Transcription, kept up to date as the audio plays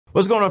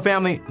What's going on,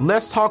 family?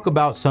 Let's talk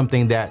about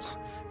something that's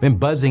been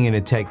buzzing in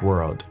the tech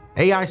world,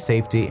 AI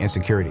safety and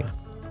security.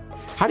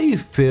 How do you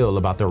feel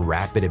about the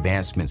rapid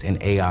advancements in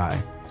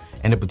AI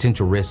and the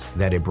potential risk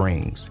that it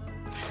brings?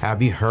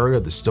 Have you heard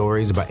of the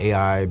stories about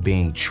AI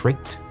being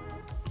tricked?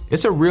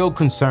 It's a real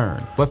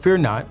concern, but fear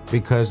not,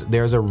 because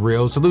there's a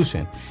real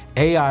solution: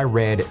 AI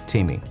red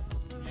teaming.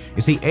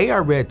 You see, AI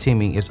red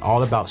teaming is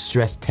all about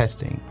stress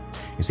testing.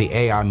 You see,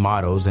 AI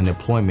models and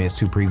deployments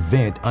to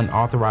prevent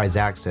unauthorized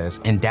access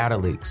and data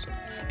leaks.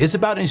 It's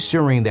about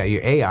ensuring that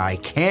your AI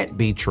can't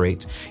be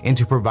tricked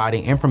into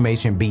providing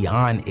information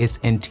beyond its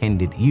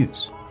intended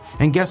use.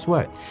 And guess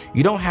what?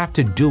 You don't have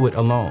to do it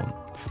alone.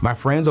 My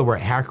friends over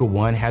at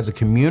HackerOne has a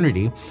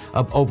community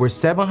of over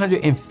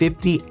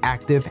 750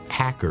 active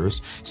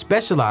hackers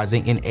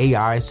specializing in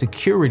AI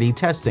security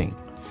testing.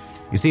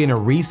 You see, in a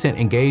recent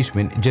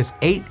engagement, just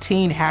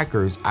 18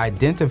 hackers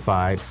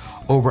identified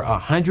over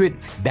 100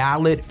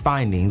 valid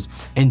findings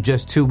in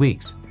just 2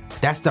 weeks.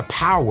 That's the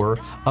power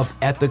of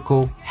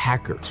ethical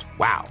hackers.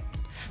 Wow.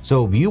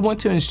 So if you want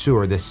to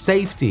ensure the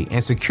safety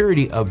and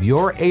security of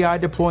your AI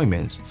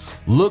deployments,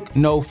 look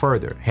no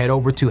further. Head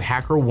over to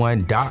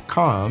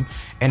hackerone.com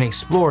and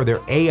explore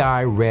their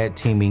AI red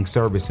teaming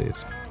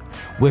services.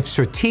 With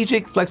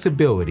strategic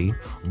flexibility,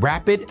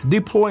 rapid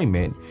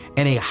deployment,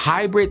 and a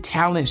hybrid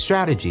talent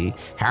strategy,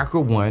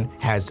 HackerOne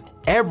has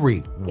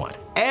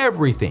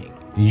everything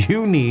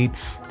you need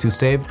to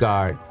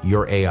safeguard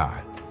your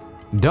AI.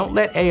 Don't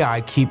let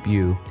AI keep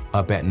you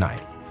up at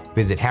night.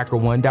 Visit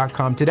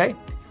hackerone.com today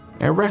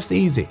and rest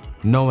easy,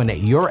 knowing that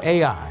your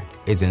AI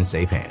is in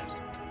safe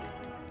hands.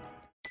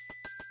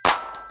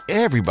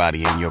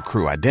 Everybody in your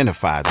crew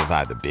identifies as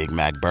either Big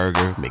Mac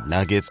Burger,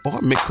 McNuggets, or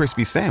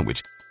McCrispy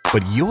Sandwich.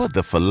 But you're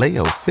the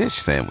Filet-O-Fish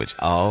Sandwich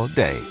all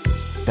day.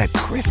 That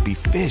crispy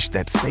fish,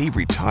 that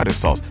savory tartar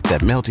sauce,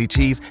 that melty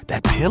cheese,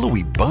 that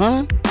pillowy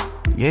bun.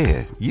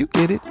 Yeah, you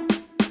get it.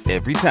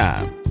 Every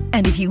time.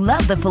 And if you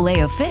love the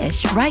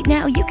Filet-O-Fish, right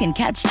now you can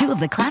catch two of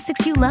the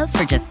classics you love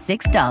for just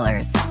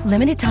 $6.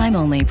 Limited time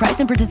only. Price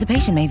and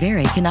participation may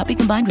vary. Cannot be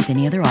combined with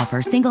any other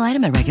offer. Single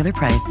item at regular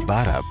price.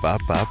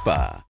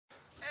 Ba-da-ba-ba-ba.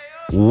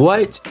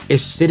 What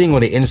is sitting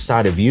on the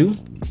inside of you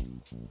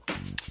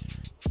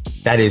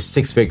that is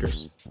 6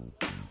 figures?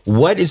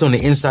 What is on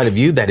the inside of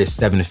you that is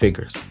 7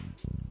 figures?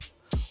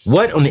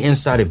 What on the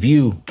inside of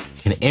you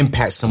can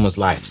impact someone's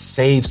life,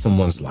 save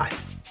someone's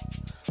life?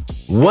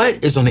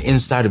 What is on the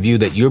inside of you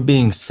that you're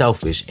being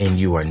selfish and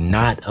you are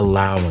not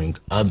allowing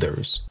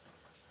others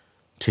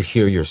to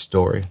hear your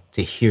story,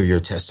 to hear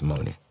your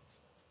testimony?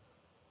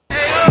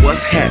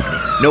 What's happening?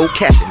 No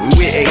capping.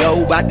 We with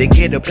AO, about to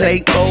get a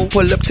plate. Oh,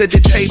 pull up to the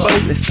table.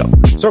 Let's go.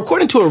 So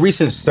according to a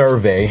recent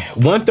survey,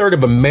 1/3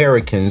 of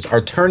Americans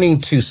are turning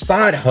to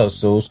side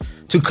hustles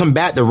to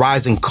combat the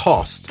rising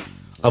cost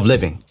of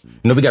living.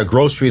 You know, we got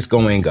groceries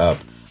going up,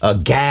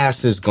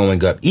 gas is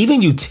going up,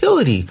 even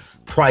utility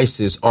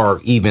prices are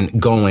even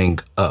going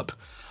up.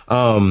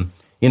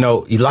 You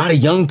know, a lot of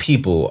young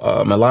people,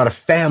 a lot of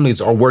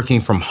families are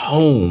working from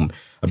home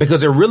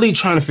because they're really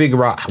trying to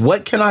figure out,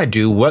 what can I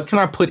do? What can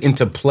I put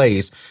into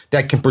place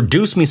that can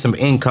produce me some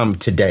income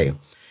today?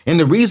 And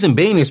the reason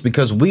being is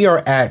because we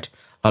are at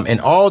an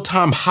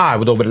all-time high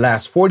with over the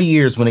last 40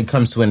 years when it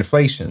comes to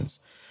inflations.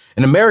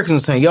 And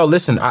Americans are saying, yo,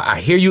 listen, I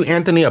hear you,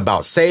 Anthony,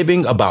 about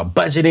saving, about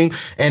budgeting,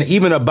 and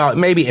even about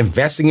maybe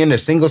investing in a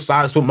single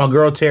stocks with my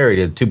girl,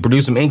 Terry, to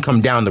produce some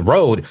income down the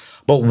road.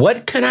 But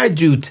what can I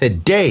do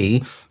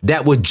today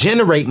that would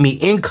generate me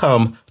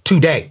income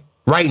today,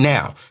 right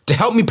now, to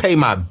help me pay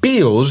my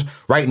bills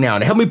right now,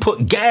 to help me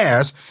put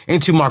gas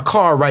into my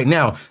car right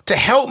now, to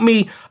help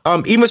me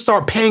even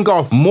start paying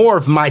off more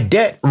of my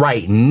debt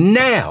right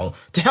now,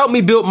 to help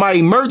me build my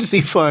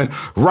emergency fund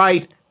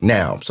right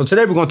now. So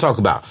today we're going to talk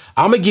about,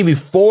 I'm going to give you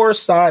 4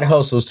 side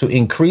hustles to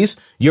increase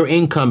your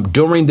income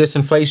during this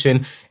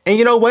inflation. And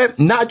you know what?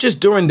 Not just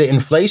during the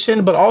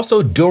inflation, but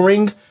also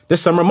during the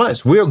summer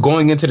months. We're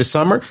going into the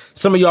summer.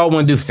 Some of y'all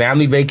want to do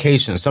family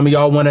vacations. Some of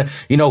y'all want to,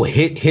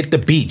 hit the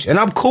beach. And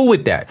I'm cool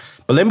with that.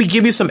 But let me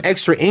give you some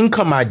extra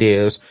income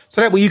ideas so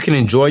that way you can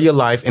enjoy your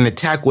life and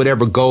attack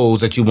whatever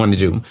goals that you want to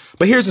do.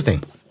 But here's the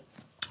thing.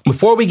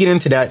 Before we get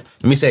into that,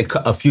 let me say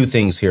a few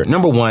things here.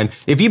 Number one,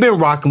 if you've been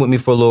rocking with me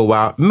for a little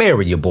while,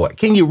 marry your boy.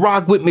 Can you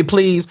rock with me,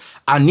 please?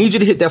 I need you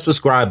to hit that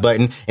subscribe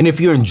button. And if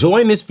you're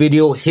enjoying this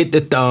video, hit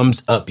the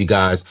thumbs up, you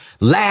guys.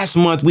 Last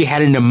month, we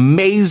had an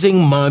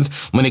amazing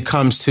month when it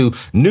comes to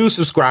new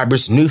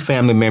subscribers, new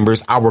family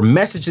members. Our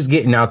message is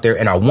getting out there,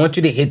 and I want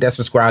you to hit that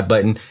subscribe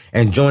button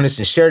and join us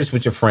and share this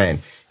with your friend.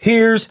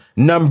 Here's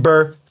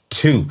number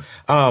 2.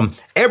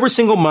 Every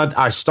single month,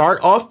 I start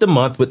off the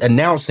month with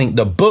announcing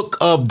the book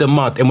of the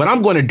month. And what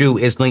I'm going to do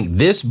is link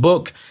this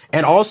book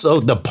and also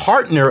the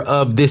partner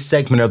of this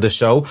segment of the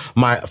show,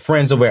 my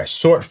friends over at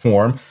Short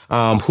Form,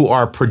 who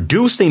are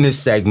producing this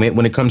segment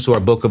when it comes to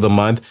our book of the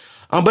month.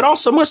 But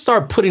also, I'm going to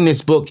start putting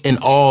this book in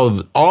all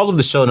of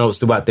the show notes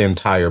throughout the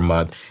entire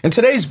month. And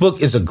today's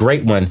book is a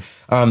great one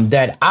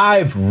that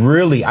I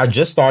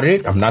just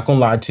started it. I'm not going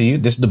to lie to you.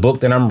 This is the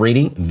book that I'm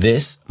reading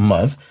this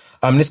month.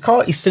 It's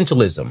called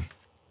Essentialism: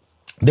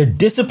 The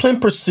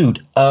disciplined pursuit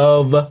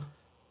of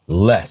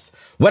less.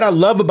 What I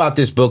love about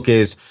this book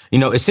is,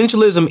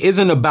 essentialism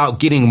isn't about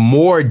getting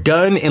more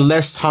done in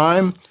less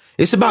time.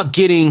 It's about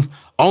getting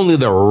only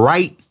the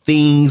right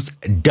things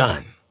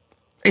done.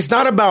 It's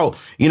not about,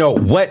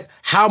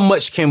 how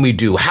much can we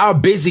do? How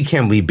busy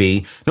can we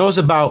be? No, it's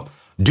about,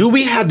 do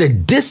we have the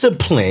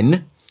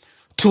discipline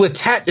to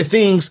attack the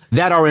things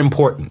that are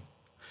important?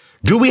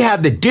 Do we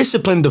have the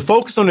discipline to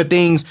focus on the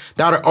things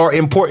that are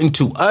important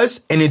to us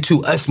and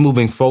to us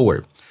moving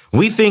forward?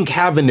 We think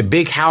having the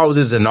big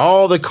houses and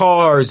all the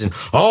cars and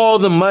all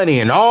the money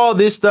and all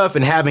this stuff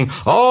and having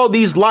all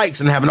these likes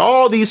and having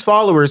all these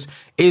followers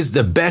is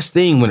the best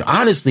thing, when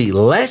honestly,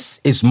 less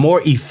is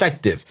more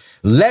effective.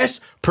 Less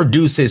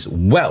produces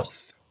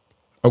wealth.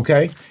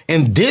 Okay.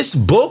 And this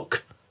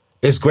book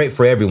is great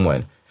for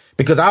everyone,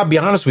 because I'll be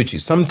honest with you.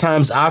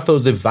 Sometimes I feel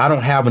as if I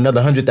don't have another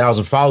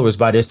 100,000 followers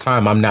by this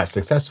time, I'm not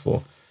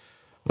successful.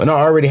 When I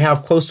already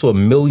have close to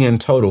 1 million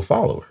total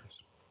followers.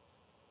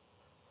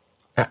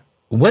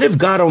 What if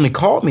God only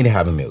called me to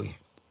have 1 million?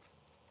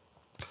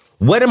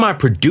 What am I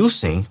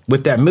producing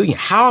with that million?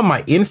 How am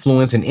I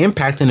influencing and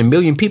impacting 1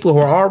 million people who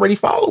are already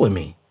following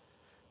me?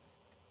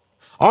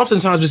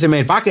 Oftentimes we say,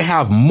 man, if I could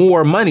have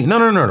more money.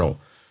 No.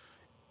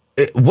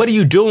 What are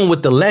you doing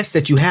with the less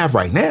that you have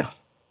right now?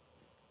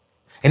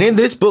 And in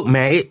this book,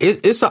 man,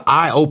 it's an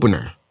eye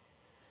opener.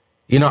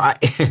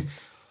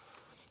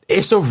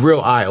 It's a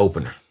real eye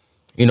opener.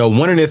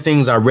 One of the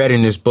things I read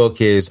in this book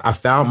is I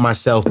found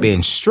myself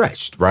being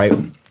stretched, right?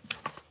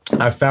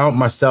 I found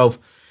myself,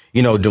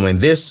 doing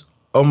this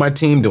on my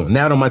team, doing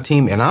that on my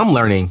team. And I'm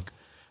learning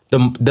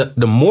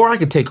the more I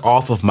could take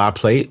off of my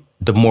plate,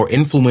 the more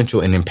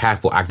influential and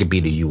impactful I could be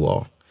to you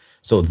all.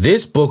 So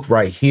this book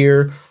right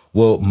here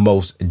will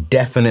most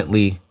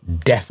definitely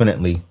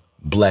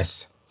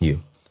bless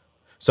you.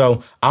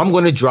 So I'm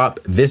going to drop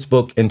this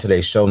book in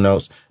today's show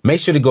notes. Make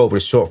sure to go over to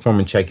short form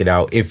and check it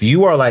out. If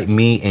you are like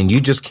me and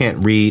you just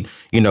can't read,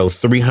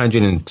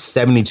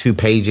 372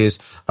 pages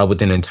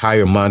within an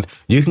entire month,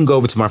 you can go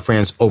over to my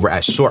friends over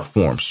at Short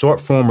Form. Short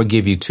Form will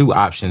give you two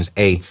options: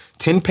 a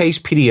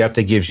 10-page PDF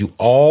that gives you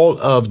all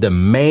of the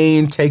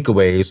main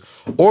takeaways,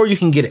 or you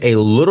can get a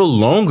little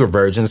longer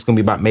version. It's going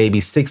to be about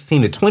maybe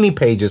 16 to 20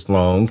 pages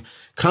long.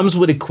 Comes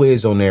with a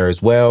quiz on there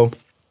as well.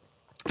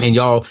 And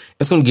y'all,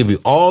 it's going to give you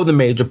all the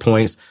major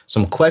points,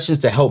 some questions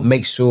to help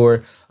make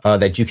sure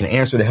that you can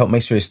answer, to help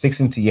make sure it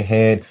sticks into your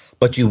head.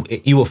 But you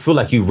will feel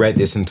like you read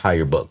this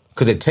entire book,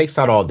 because it takes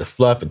out all the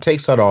fluff. It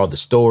takes out all the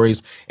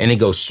stories, and it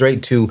goes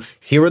straight to,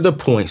 here are the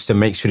points to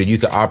make sure that you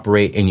can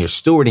operate and you're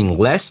stewarding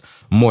less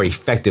more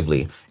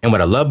effectively. And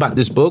what I love about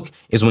this book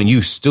is when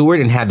you steward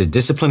and have the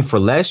discipline for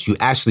less, you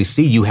actually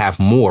see you have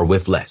more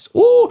with less.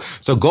 Ooh.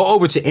 So go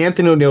over to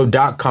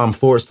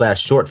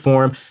anthonyoneal.com/short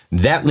form.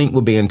 That link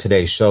will be in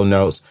today's show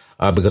notes,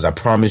 because I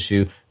promise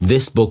you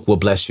this book will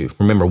bless you.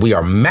 Remember, we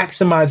are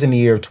maximizing the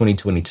year of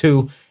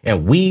 2022,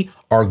 and we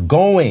are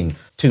going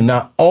to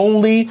not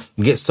only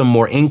get some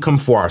more income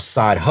for our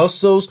side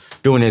hustles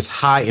during this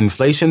high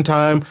inflation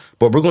time,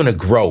 but we're going to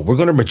grow. We're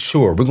going to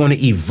mature. We're going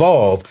to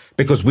evolve,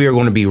 because we are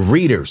going to be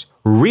readers.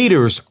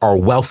 Readers are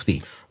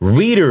wealthy.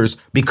 Readers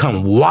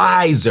become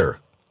wiser.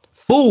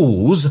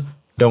 Fools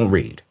don't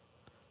read.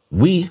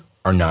 We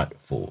are not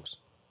fools.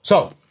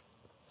 So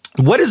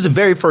what is the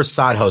very first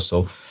side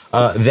hustle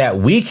that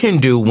we can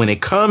do when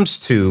it comes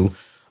to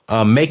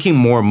making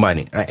more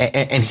money?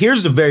 And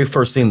here's the very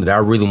first thing that I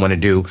really want to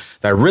do,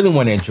 that I really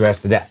want to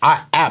address, that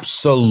I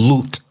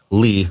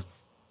absolutely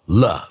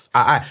love.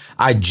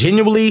 I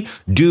genuinely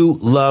do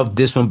love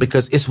this one,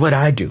 because it's what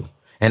I do.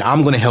 And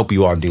I'm going to help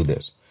you all do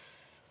this.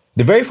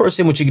 The very first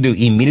thing what you can do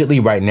immediately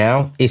right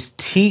now is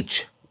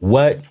teach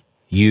what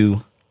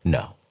you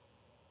know.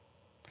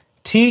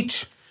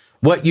 Teach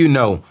what you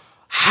know.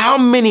 How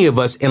many of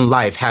us in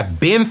life have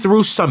been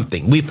through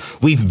something?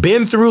 We've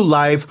been through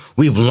life.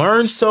 We've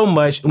learned so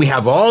much. We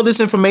have all this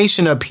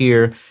information up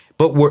here,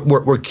 but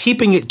we're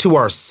keeping it to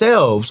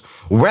ourselves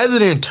rather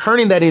than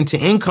turning that into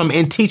income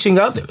and teaching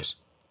others.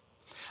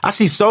 I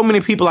see so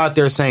many people out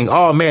there saying,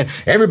 oh man,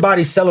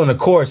 everybody's selling a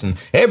course and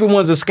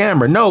everyone's a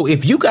scammer. No,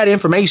 if you got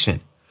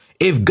information,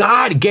 if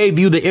God gave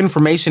you the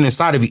information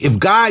inside of you, if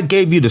God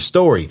gave you the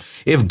story,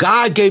 if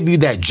God gave you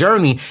that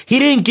journey, he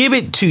didn't give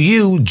it to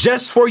you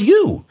just for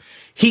you.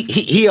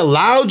 He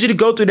allowed you to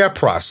go through that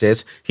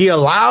process. He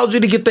allowed you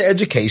to get the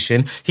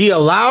education. He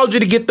allowed you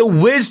to get the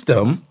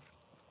wisdom,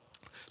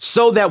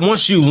 so that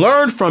once you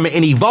learn from it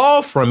and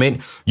evolve from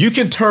it, you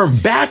can turn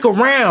back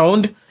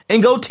around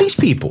and go teach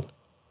people.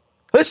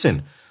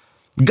 Listen,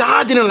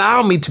 God didn't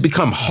allow me to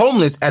become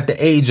homeless at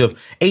the age of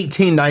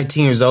 18,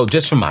 19 years old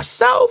just for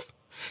myself.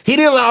 He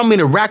didn't allow me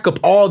to rack up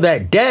all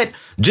that debt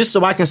just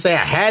so I can say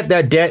I had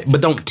that debt, but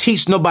don't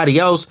teach nobody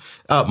else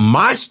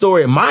my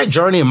story and my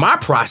journey and my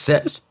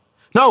process.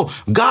 No,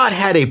 God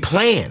had a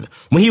plan.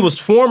 When he was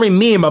forming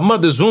me in my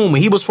mother's womb,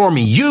 when he was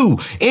forming you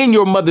in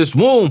your mother's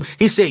womb,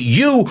 he said,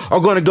 you are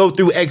going to go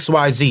through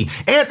XYZ.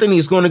 Anthony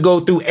is going to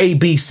go through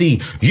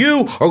ABC.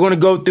 You are going to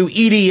go through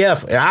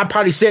EDF. I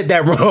probably said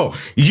that wrong.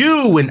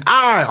 You and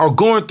I are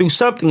going through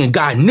something, and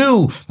God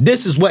knew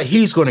this is what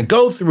he's going to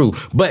go through.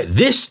 But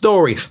this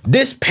story,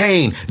 this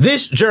pain,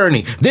 this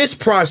journey, this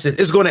process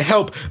is going to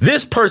help.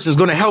 This person is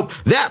going to help.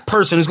 That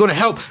person is going to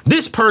help.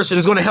 This person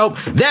is going to help.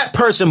 That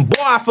person.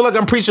 Boy, I feel like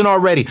I'm preaching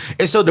already.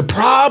 And so the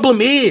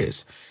problem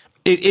is,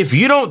 if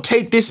you don't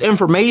take this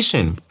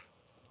information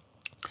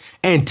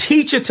and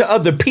teach it to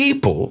other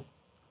people,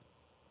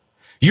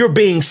 you're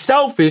being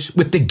selfish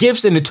with the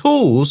gifts and the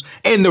tools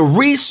and the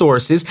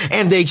resources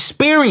and the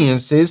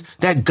experiences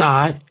that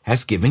God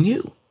has given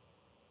you.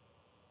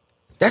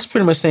 That's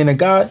pretty much saying to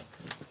God,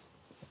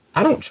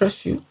 I don't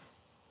trust you.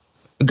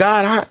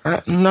 God,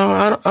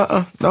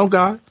 no,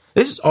 God,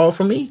 this is all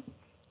for me.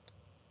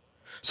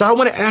 So I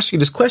want to ask you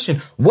this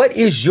question. What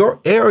is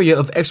your area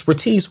of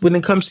expertise when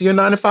it comes to your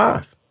 9 to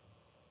 5?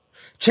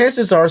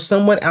 Chances are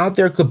someone out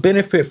there could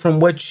benefit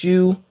from what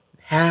you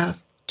have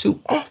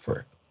to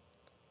offer.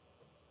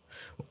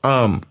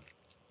 I'm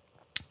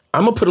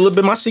going to put a little bit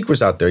of my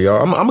secrets out there,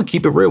 y'all. I'm going to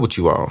keep it real with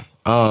you all.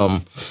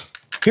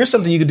 Here's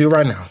something you can do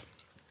right now.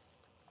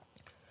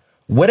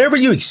 Whatever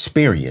you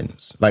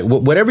experience, like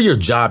whatever your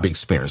job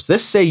experience,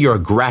 let's say you're a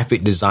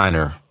graphic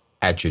designer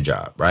at your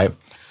job, right?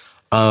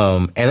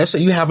 And let's say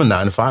you have a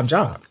 9 to 5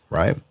 job,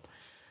 right?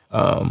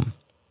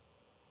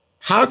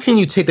 How can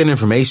you take that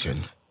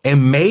information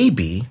and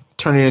maybe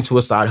turn it into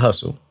a side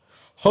hustle?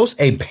 Host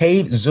a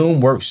paid Zoom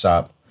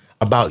workshop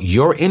about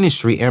your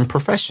industry and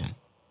profession,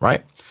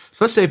 right?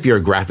 So let's say if you're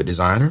a graphic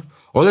designer,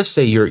 or let's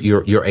say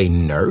you're a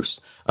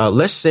nurse.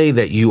 Let's say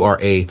that you are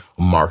a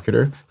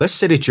marketer. Let's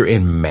say that you're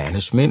in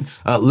management.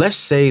 Let's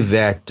say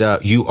that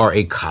you are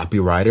a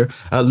copywriter.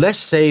 Let's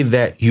say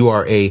that you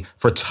are a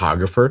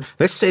photographer.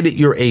 Let's say that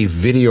you're a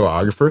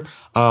videographer.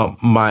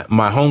 My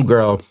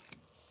homegirl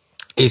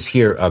is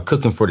here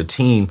cooking for the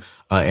team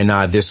and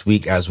I this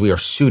week as we are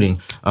shooting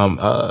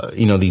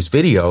these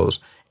videos.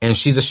 And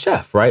she's a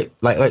chef, right?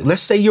 Like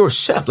let's say you're a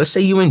chef. Let's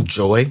say you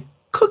enjoy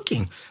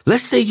cooking.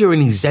 Let's say you're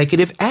an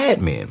executive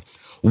admin.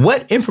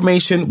 What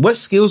information, what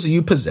skills do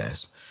you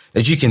possess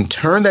that you can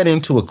turn that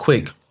into a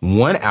quick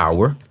 1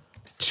 hour,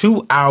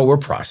 2 hour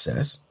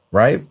process,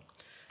 right?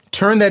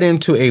 Turn that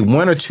into a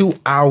 1 or 2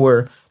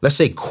 hour, let's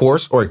say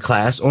course or a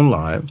class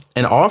online,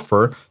 and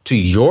offer to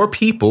your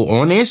people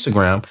on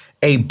Instagram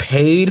a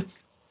paid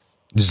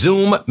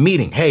Zoom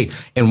meeting. Hey,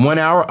 in 1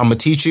 hour, I'm going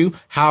to teach you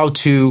how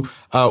to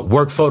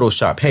work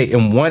Photoshop. Hey,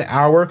 in 1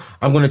 hour,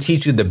 I'm going to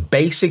teach you the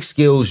basic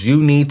skills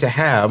you need to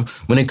have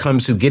when it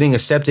comes to getting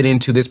accepted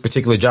into this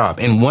particular job.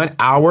 In 1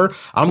 hour,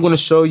 I'm going to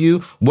show you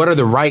what are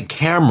the right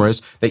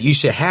cameras that you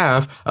should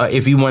have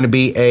if you want to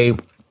be a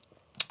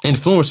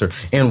influencer.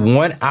 In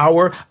 1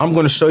 hour, I'm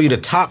going to show you the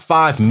top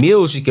 5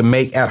 meals you can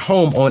make at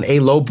home on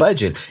a low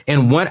budget.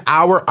 In 1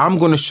 hour, I'm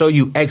going to show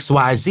you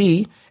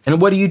XYZ. And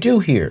what do you do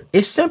here?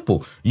 It's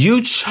simple.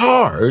 You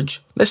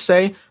charge, let's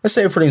say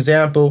for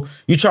example,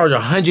 you charge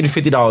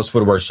 $150 for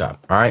the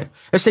workshop. All right.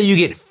 Let's say you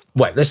get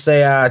what? Let's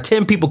say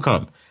 10 people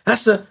come.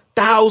 That's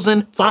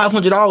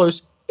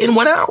 $1,500 in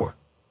 1 hour.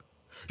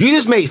 You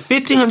just made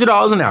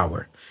 $1,500 an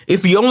hour.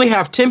 If you only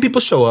have 10 people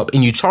show up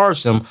and you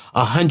charge them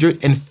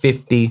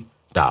 $150.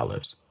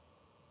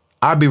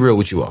 I'll be real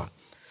with you all.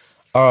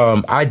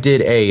 I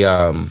did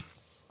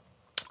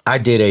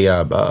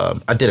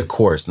a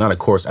course, not a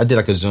course. I did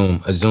like a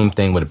Zoom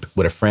thing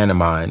with a friend of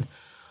mine.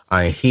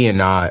 He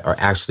and I are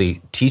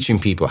actually teaching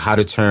people how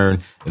to turn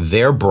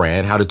their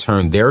brand, how to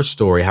turn their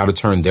story, how to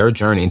turn their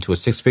journey into a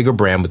 6-figure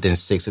brand within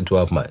 6 to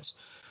 12 months.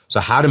 So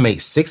how to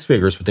make 6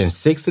 figures within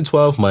 6 to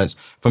 12 months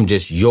from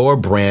just your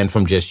brand,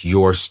 from just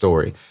your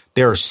story.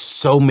 There are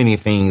so many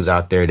things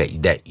out there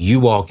that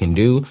you all can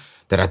do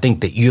that I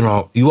think that you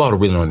all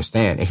really don't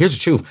understand. And here's the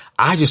truth.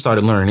 I just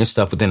started learning this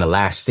stuff within the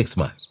last 6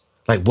 months.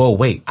 Like, whoa,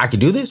 wait, I can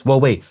do this? Whoa,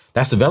 wait,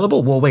 that's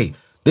available? Whoa, wait,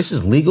 this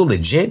is legal,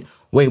 legit?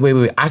 Wait.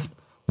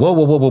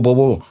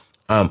 Whoa.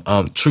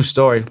 True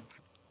story.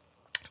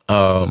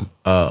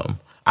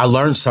 I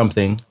learned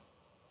something,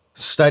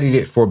 studied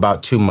it for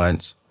about 2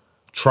 months,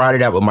 tried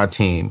it out with my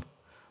team.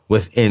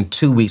 Within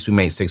 2 weeks, we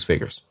made 6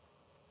 figures.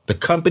 The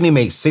company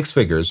made 6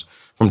 figures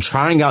from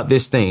trying out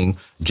this thing,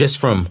 just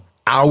from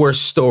our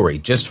story,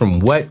 just from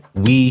what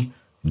we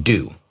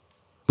do.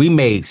 We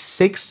made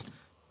 6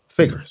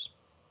 figures.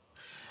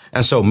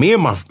 And so me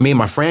and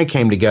my friend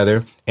came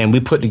together and we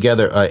put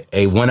together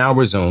a 1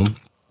 hour Zoom.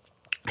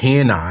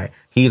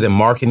 He's a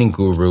marketing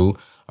guru.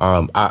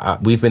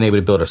 We've been able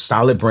to build a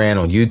solid brand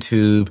on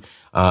YouTube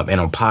and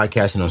on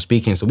podcasts and on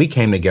speaking. So we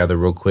came together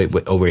real quick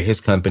over his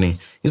company.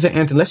 He said,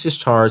 Anthony, let's just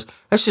charge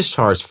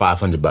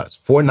 $500,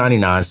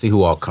 $499, see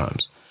who all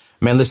comes.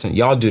 Man, listen,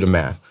 y'all do the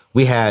math.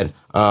 We had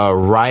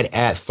right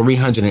at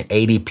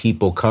 380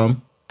 people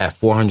come at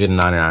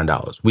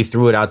 $499. We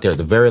threw it out there at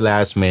the very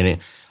last minute.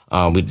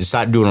 We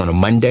decided to do it on a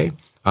Monday.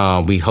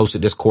 We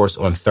hosted this course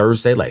on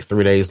Thursday, like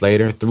 3 days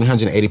later,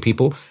 380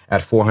 people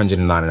at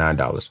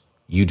 $499.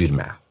 You do the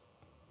math.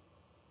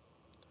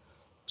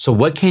 So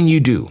what can you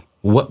do?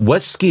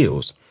 What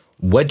skills?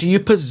 What do you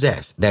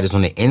possess that is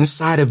on the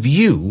inside of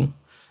you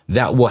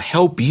that will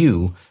help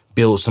you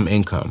build some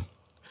income?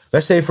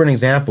 Let's say, for an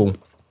example,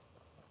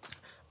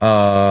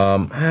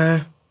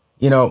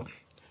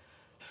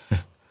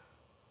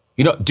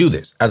 do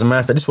this. As a matter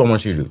of fact, this is what I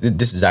want you to do.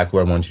 This is exactly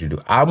what I want you to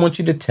do. I want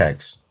you to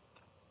text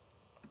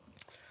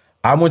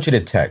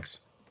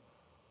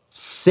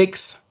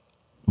 6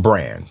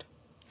 brand.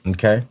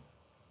 Okay.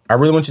 I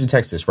really want you to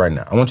text this right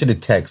now. I want you to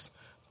text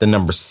the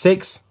number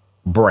 6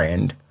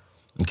 brand.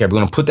 Okay. We're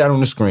going to put that on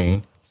the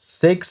screen.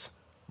 6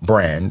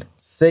 brand.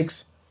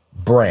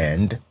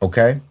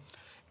 Okay.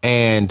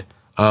 And,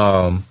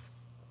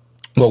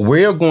 what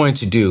we're going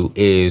to do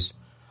is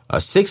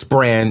 6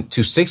 brand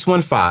to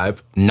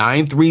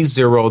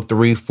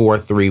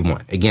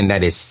 615-930-3431. Again,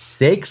 that is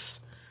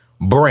 6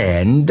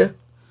 brand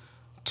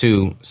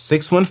to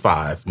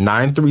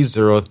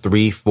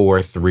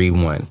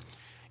 615-930-3431.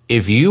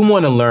 If you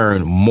want to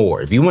learn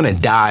more, if you want to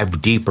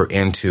dive deeper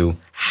into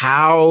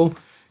how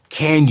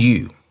can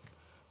you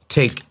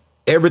take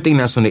everything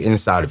that's on the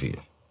inside of you.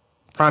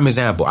 Prime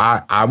example,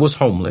 I was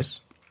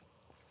homeless.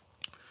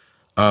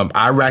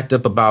 I racked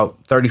up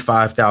about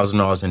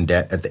 $35,000 in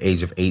debt at the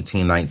age of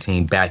 18,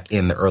 19, back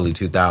in the early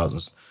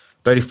 2000s.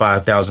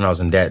 $35,000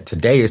 in debt.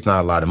 Today, it's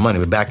not a lot of money,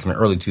 but back in the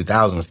early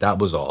 2000s, that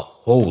was a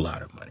whole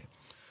lot of money.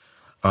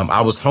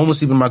 I was homeless,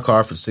 sleeping in my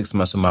car for 6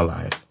 months of my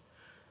life.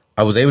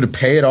 I was able to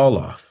pay it all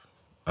off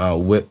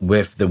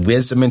with the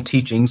wisdom and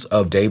teachings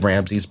of Dave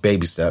Ramsey's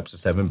baby steps, the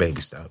 7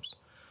 baby steps.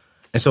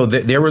 And so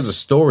there was a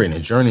story and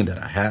a journey that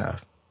I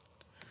have.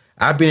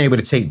 I've been able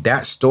to take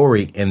that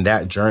story and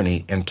that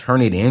journey and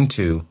turn it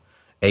into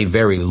a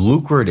very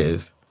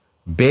lucrative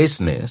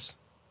business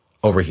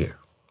over here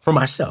for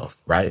myself,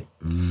 right?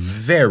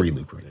 Very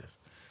lucrative.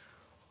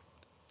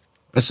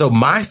 And so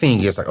my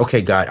thing is like,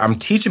 okay, God, I'm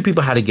teaching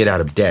people how to get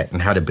out of debt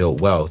and how to build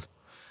wealth.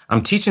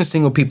 I'm teaching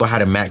single people how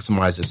to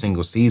maximize the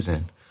single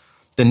season.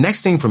 The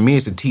next thing for me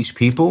is to teach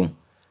people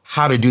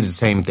how to do the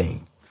same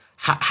thing,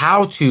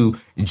 how to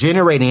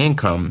generate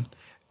income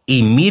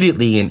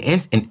immediately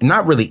and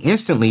not really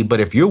instantly, but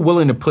if you're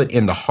willing to put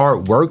in the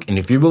hard work and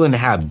if you're willing to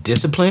have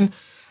discipline,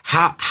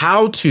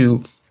 how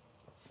to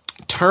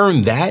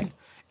turn that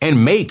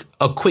and make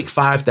a quick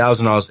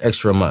 $5,000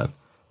 extra a month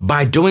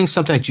by doing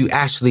something that you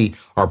actually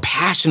are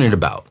passionate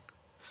about.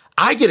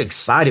 I get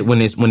excited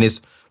when it's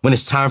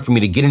time for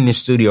me to get in this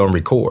studio and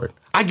record.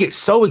 I get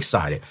so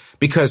excited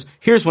because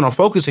here's what I'm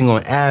focusing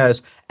on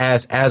as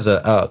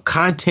a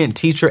content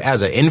teacher,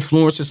 as an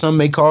influencer, some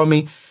may call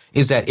me,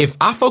 is that if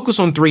I focus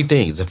on 3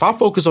 things, if I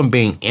focus on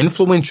being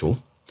influential,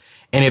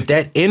 and if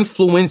that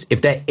influence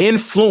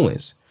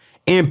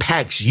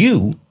impacts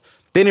you,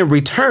 then in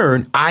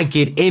return, I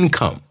get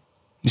income.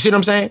 You see what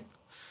I'm saying?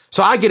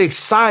 So I get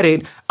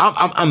excited.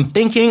 I'm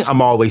thinking,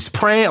 I'm always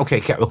praying.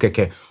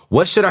 Okay.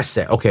 What should I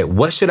say? Okay,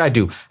 what should I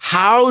do?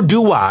 How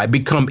do I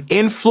become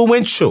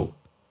influential?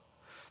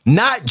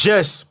 Not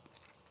just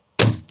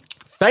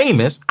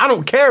famous. I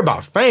don't care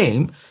about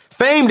fame.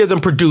 Fame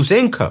doesn't produce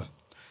income.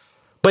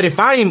 But if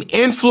I am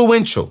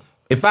influential,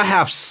 if I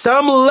have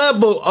some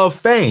level of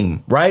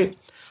fame, right?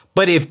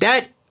 But if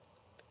that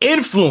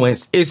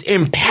influence is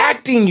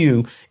impacting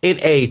you in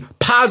a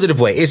positive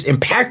way, it's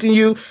impacting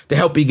you to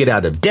help you get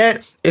out of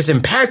debt. It's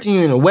impacting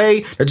you in a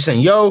way that you're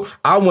saying, yo,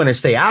 I want to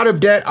stay out of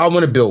debt. I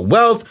want to build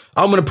wealth.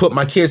 I want to put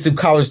my kids through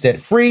college debt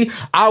free.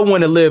 I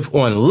want to live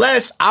on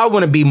less. I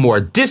want to be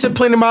more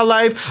disciplined in my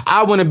life.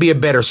 I want to be a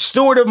better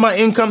steward of my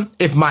income.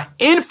 If my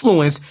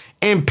influence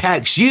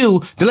impacts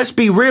you, then let's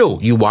be real.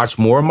 You watch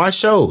more of my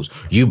shows.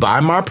 You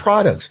buy my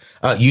products.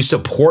 You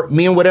support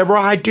me in whatever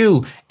I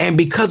do. And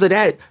because of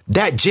that,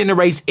 that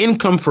generates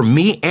income for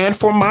me and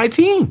for my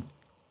team.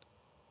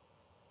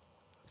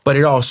 But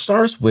it all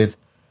starts with,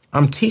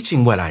 I'm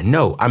teaching what I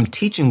know. I'm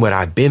teaching what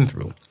I've been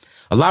through.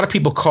 A lot of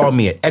people call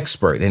me an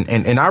expert,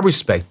 and I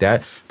respect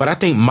that. But I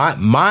think my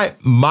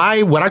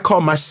what I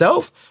call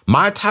myself,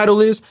 my title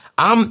is,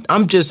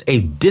 I'm just a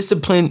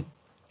disciplined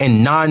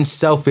and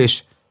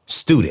non-selfish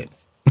student.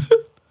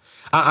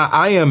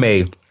 I am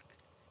a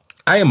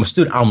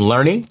student. I'm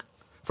learning.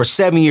 For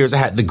 7 years, I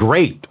had the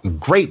great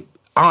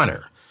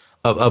honor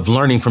of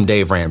learning from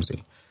Dave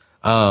Ramsey.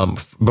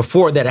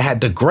 Before that, I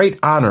had the great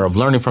honor of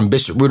learning from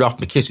Bishop Rudolph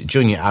McKissick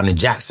Jr. out in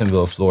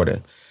Jacksonville,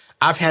 Florida.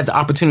 I've had the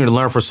opportunity to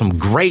learn from some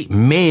great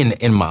men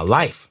in my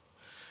life.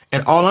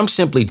 And all I'm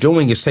simply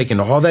doing is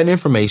taking all that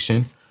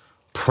information,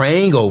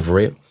 praying over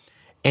it.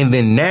 And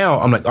then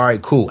now I'm like, all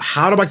right, cool.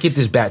 How do I get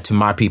this back to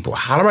my people?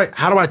 How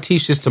do I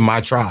teach this to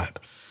my tribe?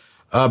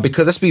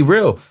 Because let's be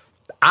real.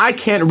 I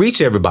can't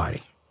reach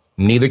everybody.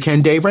 Neither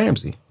can Dave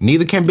Ramsey.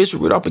 Neither can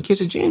Bishop Rudolph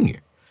McKissick Jr.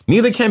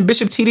 Neither can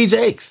Bishop T.D.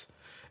 Jakes.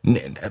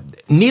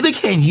 Neither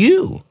can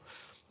you.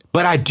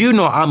 But I do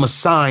know I'm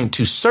assigned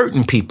to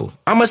certain people.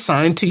 I'm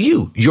assigned to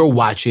you. You're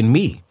watching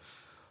me.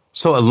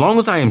 So as long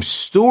as I am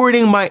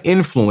stewarding my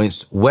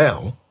influence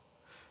well,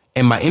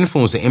 and my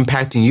influence is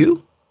impacting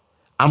you,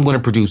 I'm going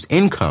to produce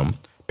income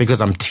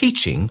because I'm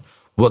teaching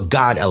what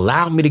God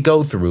allowed me to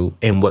go through,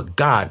 and what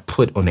God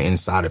put on the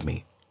inside of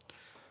me.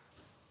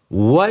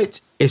 What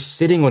is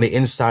sitting on the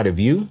inside of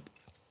you?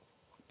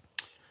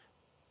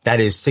 That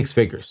is 6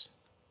 figures.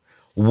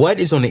 What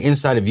is on the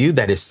inside of you?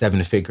 That is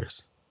 7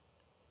 figures.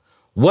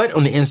 What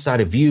on the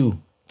inside of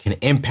you can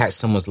impact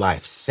someone's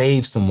life,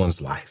 save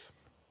someone's life?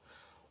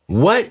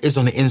 What is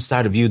on the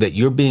inside of you that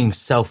you're being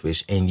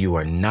selfish and you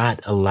are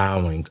not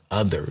allowing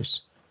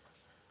others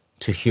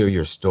to hear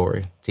your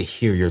story, to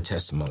hear your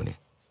testimony?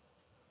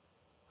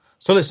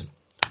 So listen,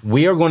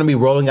 we are going to be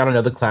rolling out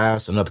another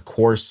class, another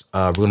course.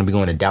 We're going to be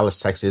going to Dallas,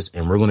 Texas,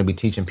 and we're going to be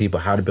teaching people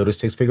how to build a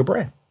 6-figure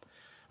brand.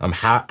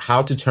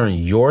 How to turn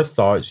your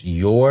thoughts,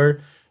 your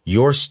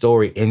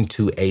story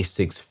into a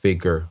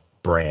 6-figure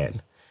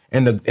brand.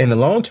 And the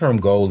long-term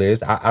goal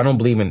is, I don't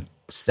believe in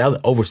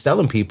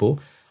overselling people.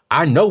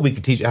 I know we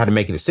can teach you how to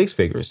make it to 6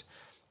 figures.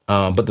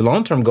 But the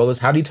long-term goal is,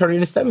 how do you turn it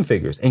into 7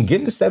 figures? And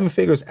getting to 7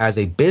 figures as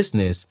a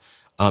business,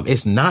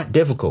 it's not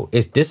difficult.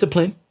 It's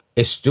discipline,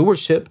 it's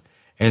stewardship,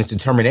 and it's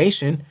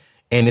determination.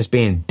 And it's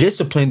being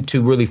disciplined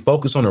to really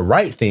focus on the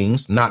right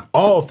things, not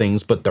all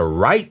things, but the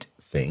right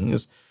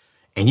things.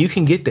 And you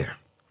can get there.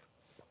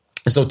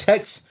 And so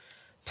text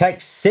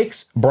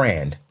 6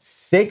 brand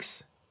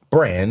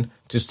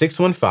to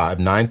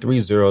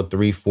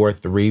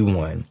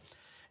 615-930-3431.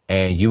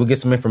 And you will get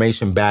some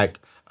information back.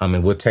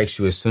 And we'll text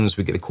you as soon as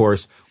we get the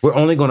course. We're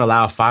only going to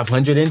allow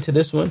 500 into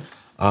this one.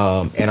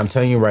 And I'm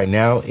telling you right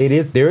now,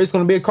 there is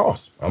going to be a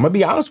cost. I'm going to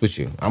be honest with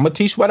you. I'm going to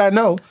teach what I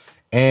know.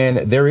 And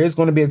there is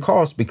going to be a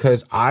cost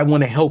because I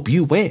want to help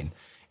you win.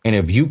 And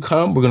if you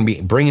come, we're going to be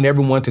bringing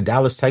everyone to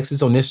Dallas,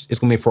 Texas on this. It's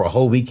going to be for a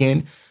whole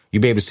weekend.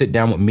 You'll be able to sit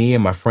down with me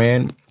and my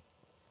friend.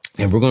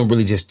 And we're going to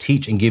really just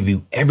teach and give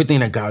you everything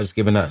that God has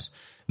given us.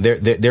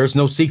 There's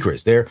no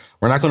secrets. We're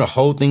not going to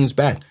hold things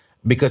back.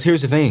 Because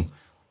here's the thing.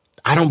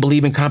 I don't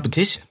believe in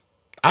competition.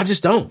 I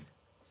just don't.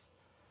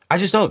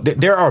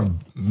 There are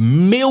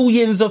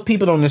millions of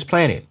people on this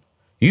planet.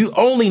 You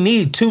only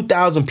need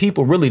 2,000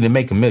 people really to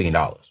make $1 million.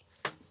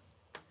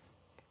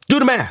 Do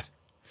the math.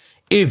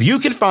 If you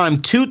can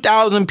find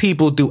 2,000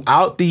 people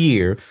throughout the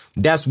year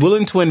that's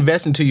willing to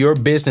invest into your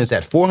business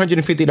at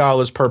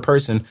 $450 per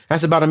person,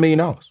 that's about $1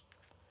 million.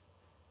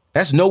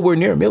 That's nowhere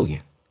near $1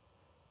 million.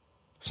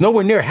 It's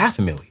nowhere near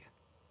 $500,000.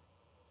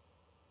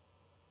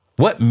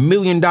 What $1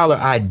 million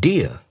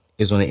idea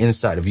is on the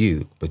inside of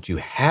you, but you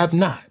have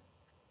not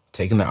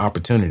taken the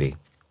opportunity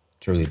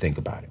to really think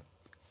about it?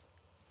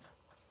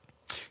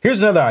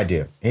 Here's another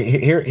idea.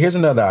 Here's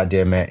another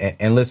idea, man.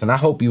 And listen, I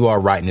hope you are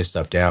writing this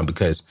stuff down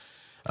because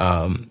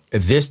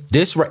this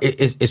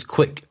is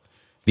quick.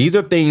 These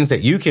are things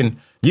that you can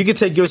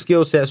take your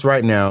skill sets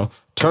right now,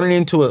 turn it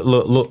into a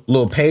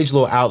little page,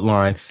 little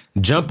outline,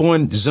 jump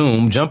on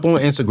Zoom, jump on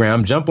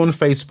Instagram, jump on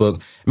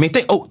Facebook. I mean,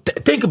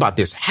 think about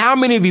this. How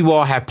many of you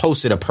all have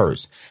posted a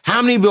purse?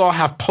 How many of you all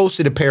have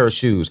posted a pair of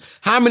shoes?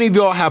 How many of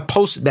you all have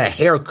posted that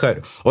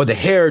haircut or the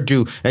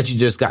hairdo that you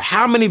just got?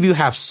 How many of you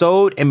have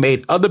sold and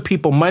made other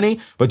people money,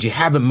 but you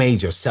haven't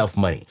made yourself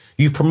money?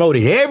 You've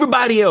promoted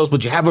everybody else,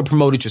 but you haven't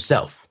promoted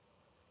yourself.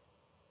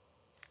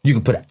 You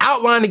can put an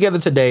outline together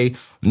today.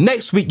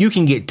 Next week, you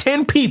can get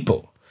 10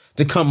 people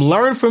to come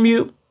learn from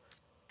you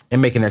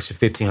and make an extra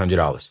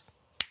 $1,500.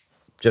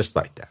 Just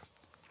like that.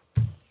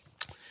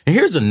 And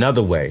here's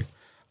another way.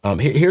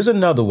 Here's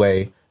another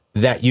way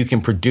that you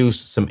can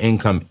produce some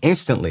income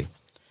instantly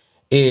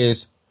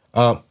is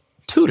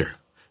tutor.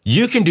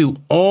 You can do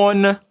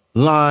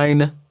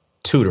online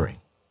tutoring.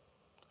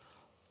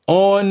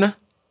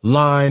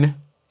 Online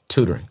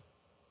tutoring.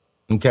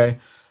 Okay.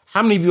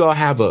 How many of you all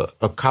have a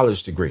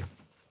college degree?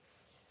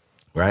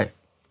 Right?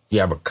 You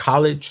have a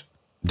college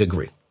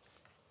degree.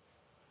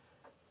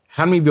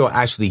 How many of you are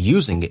actually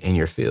using it in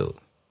your field?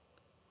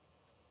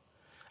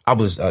 I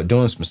was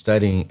doing some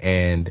studying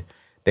and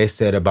they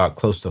said about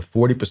close to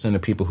 40%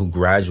 of people who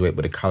graduate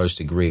with a college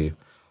degree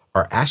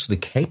are actually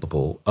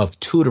capable of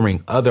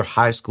tutoring other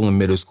high school and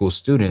middle school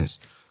students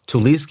to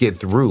at least get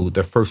through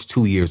the first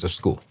 2 years of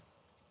school.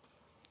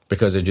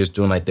 Because they're just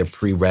doing like their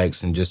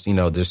prereqs and just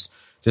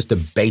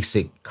the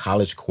basic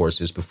college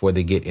courses before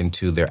they get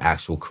into their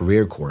actual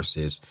career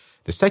courses,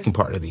 the second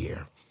part of the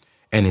year.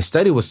 And the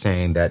study was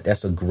saying that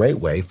that's a great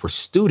way for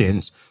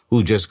students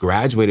who just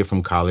graduated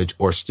from college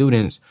or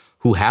students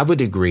who have a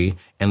degree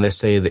and let's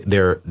say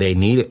that they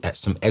need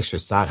some extra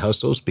side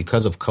hustles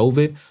because of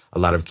COVID. A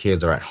lot of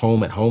kids are at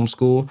home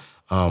school.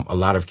 A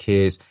lot of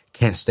kids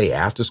can't stay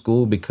after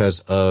school because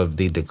of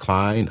the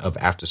decline of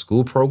after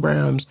school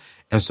programs.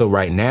 And so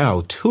right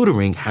now,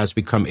 tutoring has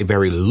become a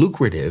very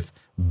lucrative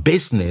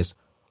business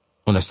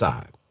on the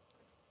side.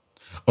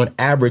 On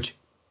average,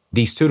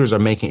 these tutors are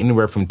making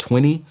anywhere from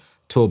 $20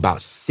 to about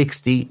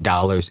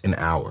 $60 an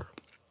hour.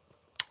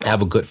 I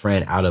have a good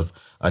friend out of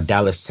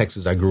Dallas,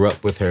 Texas. I grew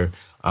up with her,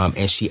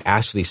 and she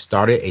actually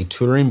started a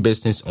tutoring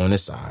business on the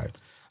side.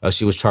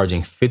 She was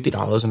charging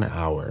 $50 an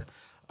hour,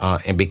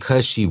 and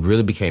because she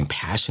really became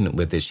passionate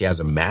with it, she has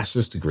a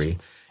master's degree,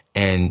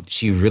 and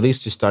she really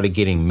just started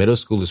getting middle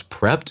schoolers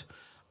prepped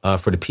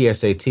for the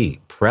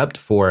PSAT, prepped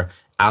for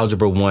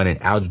Algebra 1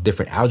 and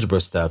different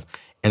algebra stuff.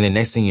 And the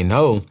next thing you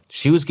know,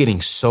 she was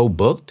getting so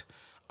booked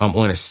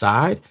on the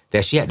side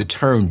that she had to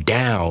turn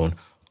down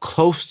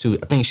close to,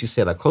 I think she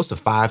said like close to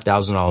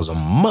 $5,000 a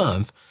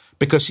month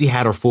because she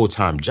had her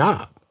full-time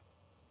job.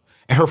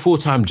 And her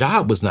full-time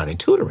job was not in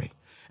tutoring.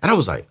 And I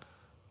was like,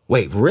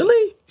 wait,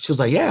 really? She was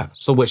like, yeah.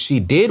 So what she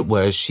did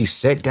was she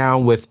sat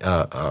down with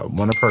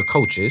one of her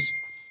coaches.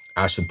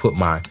 I should put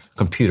my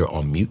computer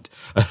on mute.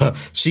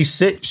 She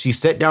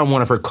sat down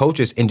one of her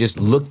coaches and just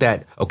looked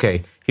at,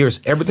 okay,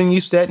 here's everything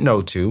you said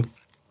no to.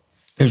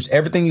 Here's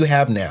everything you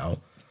have now.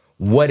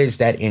 What is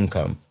that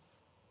income?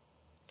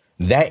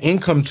 That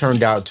income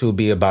turned out to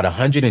be about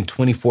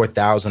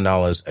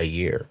 $124,000 a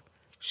year.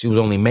 She was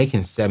only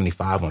making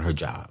 $75,000 on her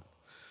job.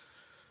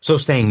 So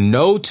saying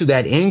no to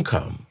that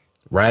income,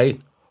 right,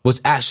 was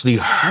actually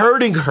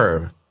hurting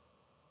her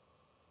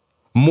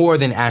more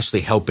than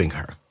actually helping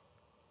her.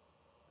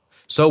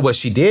 So what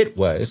she did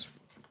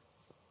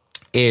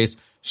is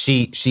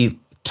she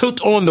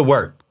took on the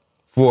work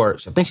for,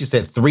 I think she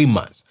said 3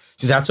 months.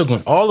 She said, I took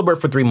on all the work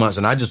for 3 months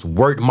and I just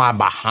worked my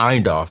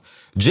behind off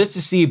just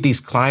to see if these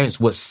clients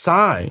would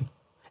sign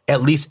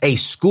at least a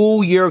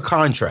school year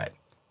contract.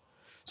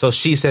 So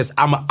she says,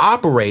 I'm going to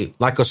operate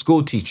like a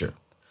school teacher.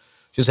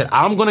 She said,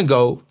 I'm going to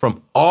go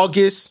from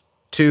August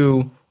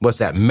to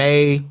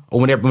May or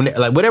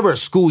whatever a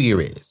school year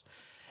is.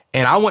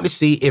 And I want to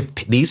see if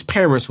these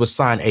parents would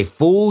sign a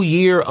full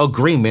year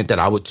agreement that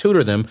I would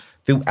tutor them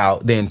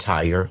throughout the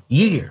entire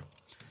year.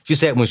 She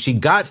said when she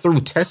got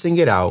through testing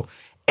it out,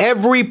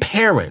 every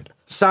parent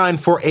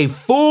signed for a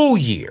full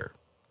year.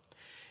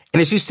 And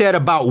then she said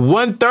about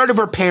 1/3 of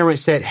her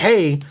parents said,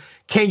 hey,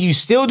 can you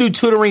still do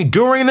tutoring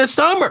during the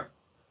summer?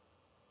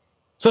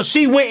 So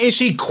she went and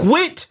she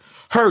quit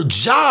her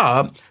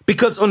job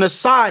because on the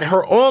side,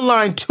 her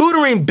online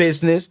tutoring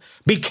business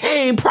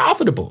became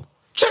profitable.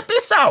 Check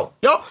this out,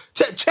 yo.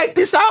 Check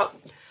this out.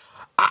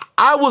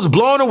 I was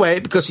blown away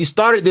because she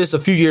started this a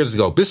few years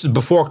ago. This is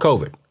before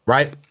COVID,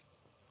 right?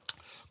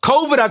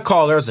 COVID, I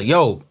called her. I was like,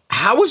 yo,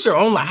 how was your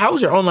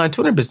online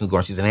tutoring business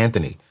going? She said,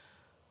 Anthony,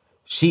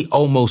 she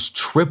almost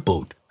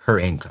tripled her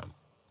income.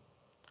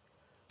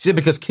 She said,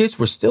 because kids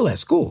were still at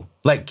school.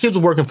 Like kids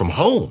were working from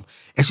home.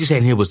 And she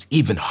said, and it was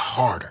even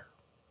harder.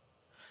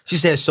 She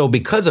said, so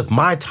because of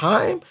my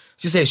time,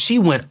 she said she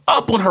went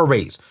up on her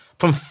rates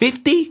from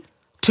 $50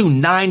 to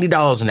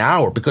 $90 an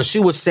hour because she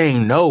was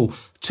saying no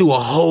to a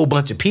whole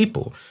bunch of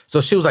people. So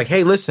she was like,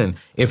 hey, listen,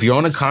 if you're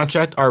on a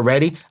contract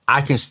already,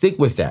 I can stick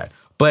with that.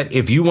 But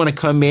if you want to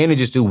come in and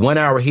just do 1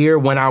 hour here,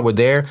 1 hour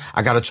there,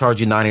 I got to charge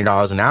you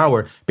 $90 an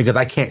hour because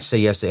I can't say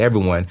yes to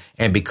everyone.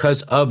 And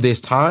because of this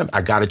time,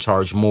 I got to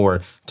charge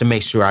more to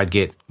make sure I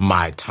get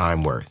my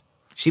time worth.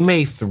 She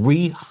made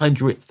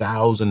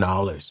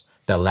 $300,000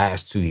 the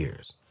last 2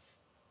 years.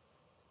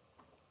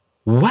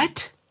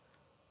 What?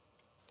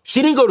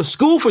 She didn't go to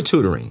school for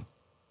tutoring.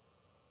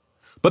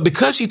 But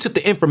because she took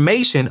the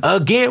information,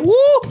 again,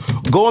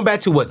 going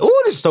back to what,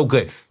 this is so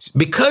good.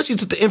 Because she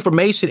took the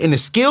information and the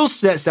skill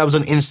sets that was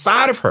on the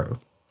inside of her,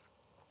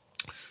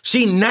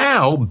 she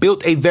now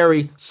built a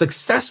very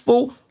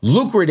successful,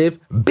 lucrative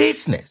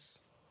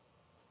business.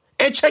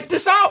 And check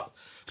this out.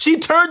 She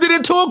turned it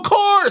into a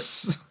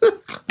course.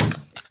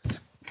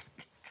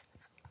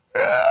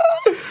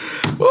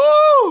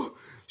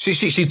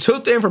 She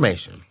took the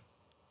information,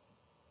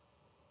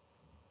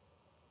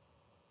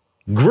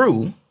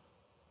 grew,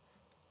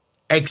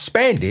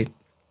 expanded.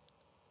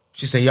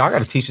 She said, I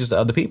got to teach this to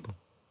other people.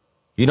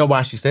 You know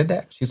why she said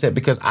that? She said,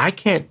 because I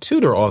can't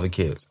tutor all the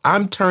kids.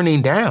 I'm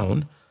turning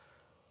down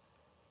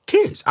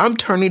kids. I'm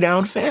turning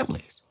down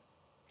families.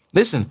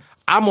 Listen,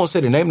 I'm going to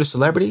say the name of the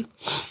celebrity.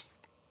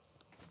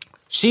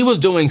 She was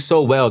doing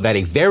so well that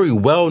a very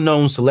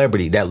well-known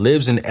celebrity that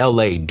lives in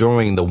LA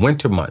during the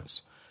winter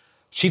months,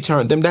 she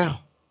turned them down.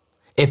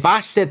 If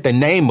I said the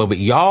name of it,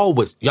 y'all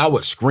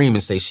would scream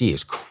and say she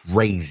is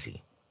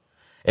crazy.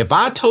 If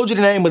I told you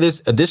the name of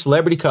this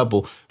celebrity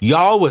couple,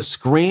 y'all would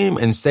scream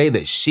and say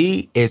that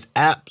she is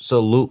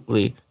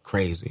absolutely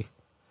crazy.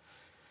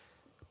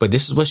 But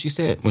this is what she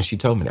said when she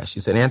told me that. She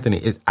said,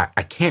 Anthony,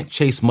 I can't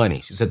chase money.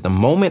 She said, the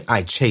moment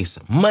I chase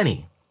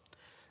money,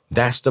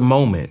 that's the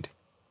moment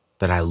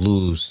that I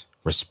lose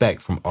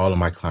respect from all of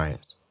my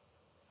clients.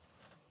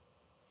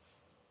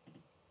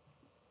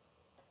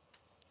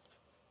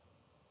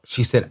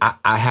 She said,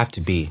 I have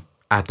to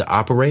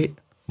operate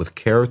with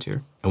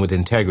character and with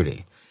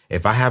integrity.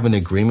 If I have an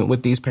agreement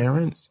with these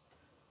parents,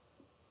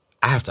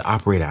 I have to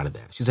operate out of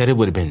that. She said it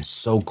would have been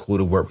so cool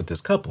to work with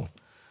this couple.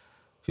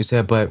 She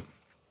said, but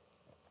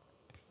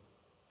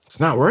it's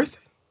not worth it.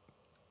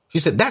 She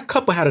said that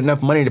couple had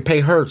enough money to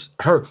pay her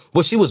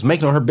what she was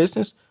making on her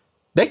business.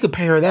 They could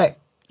pay her that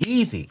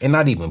easy and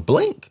not even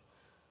blink.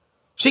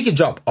 She could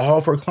drop all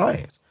of her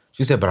clients.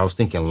 She said, but I was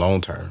thinking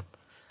long term.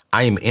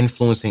 I am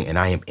influencing and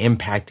I am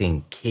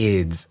impacting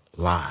kids'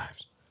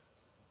 lives.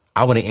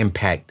 I want to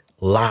impact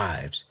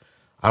lives.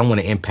 I don't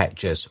want to impact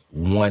just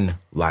one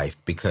life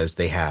because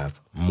they have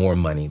more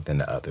money than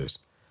the others.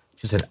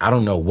 She said, I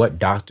don't know what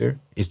doctor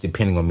is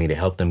depending on me to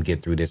help them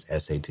get through this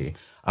SAT.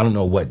 I don't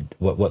know what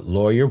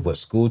lawyer, what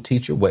school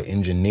teacher, what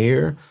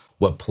engineer,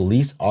 what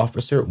police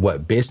officer,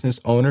 what business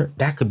owner,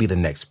 that could be the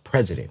next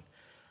president.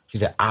 She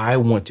said, I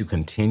want to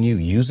continue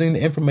using the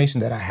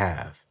information that I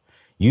have,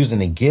 using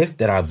the gift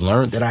that I've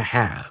learned that I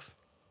have,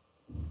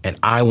 and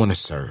I want to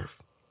serve.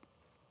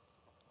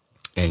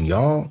 And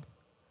y'all,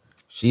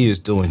 she is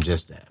doing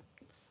just that.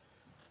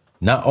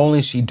 Not only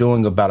is she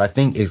doing I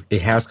think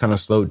it has kind of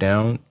slowed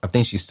down. I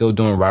think she's still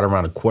doing right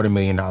around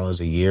 $250,000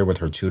 a year with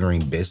her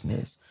tutoring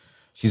business.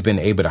 She's been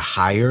able to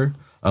hire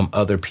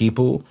other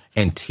people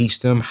and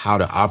teach them how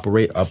to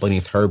operate up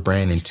beneath her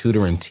brand and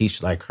tutor and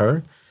teach like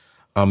her.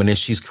 And then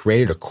she's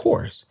created a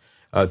course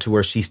to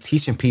where she's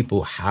teaching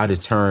people how to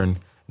turn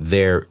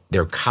their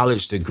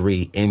college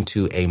degree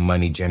into a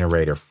money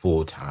generator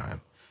full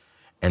time.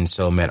 And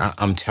so, man,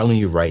 I'm telling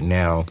you right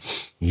now,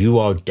 you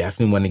all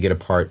definitely want to get a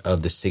part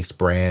of the 6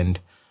 brand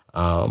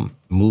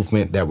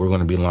movement that we're going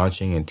to be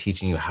launching and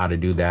teaching you how to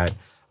do that.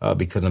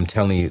 Because I'm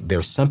telling you,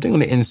 there's something on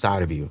the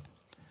inside of you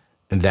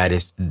that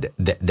is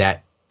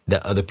that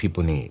other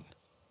people need.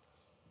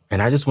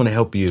 And I just want to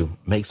help you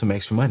make some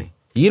extra money.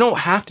 You don't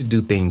have to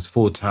do things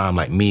full time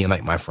like me and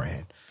like my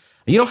friend.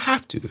 You don't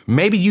have to.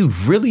 Maybe you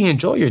really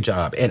enjoy your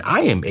job. And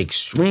I am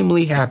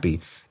extremely happy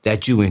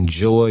that you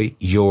enjoy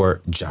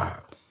your job.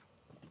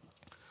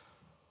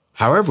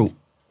 However,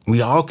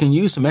 we all can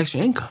use some extra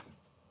income.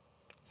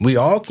 We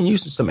all can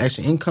use some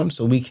extra income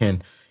so we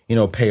can,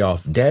 pay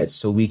off debt,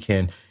 so we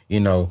can,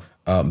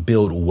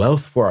 build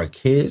wealth for our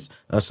kids,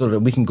 so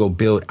that we can go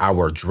build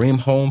our dream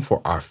home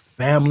for our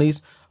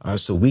families,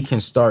 so we can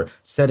start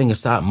setting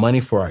aside money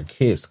for our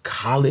kids'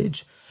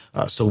 college,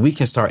 so we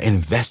can start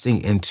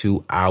investing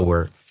into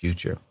our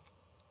future.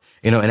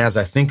 And as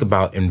I think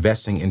about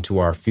investing into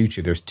our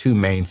future, there's 2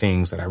 main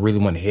things that I really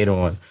want to hit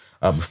on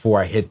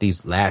before I hit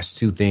these last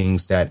 2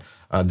 things that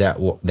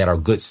are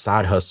good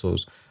side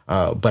hustles.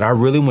 But I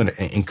really want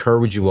to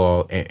encourage you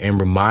all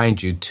and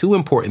remind you 2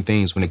 important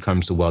things when it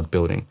comes to wealth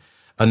building.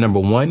 Number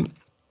 1,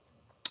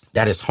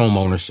 that is home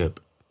ownership.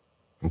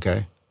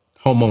 Okay,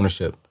 home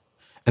ownership.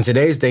 In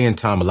today's day and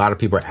time, a lot of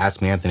people are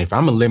asking me, Anthony, if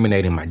I'm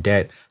eliminating my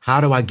debt, how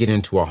do I get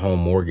into a home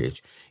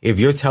mortgage? If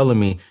you're telling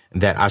me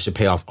that I should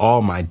pay off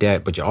all my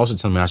debt, but you're also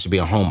telling me I should be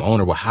a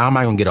homeowner, well, how am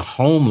I going to get a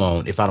home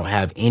loan if I don't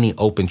have any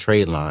open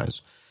trade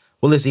lines?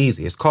 Well, it's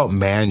easy. It's called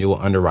manual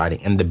underwriting.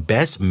 And the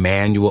best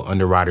manual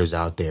underwriters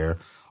out there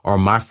are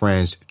my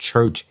friends,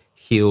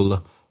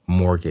 Churchill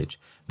Mortgage.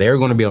 They're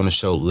going to be on the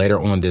show later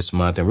on this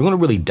month, and we're going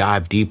to really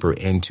dive deeper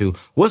into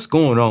what's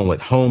going on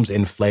with homes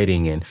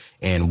inflating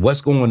and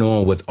what's going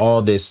on with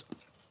all this,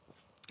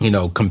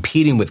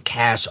 competing with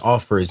cash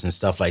offers and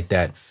stuff like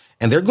that.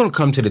 And they're going to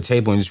come to the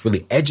table and just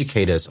really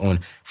educate us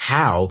on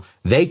how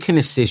they can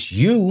assist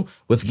you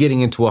with getting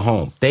into a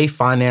home. They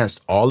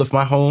financed all of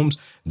my homes.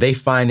 They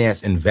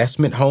finance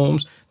investment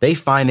homes. They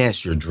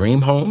finance your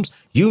dream homes.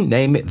 You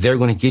name it, they're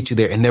going to get you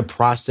there. And their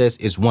process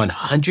is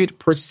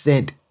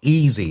 100%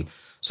 easy.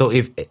 So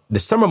if the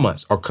summer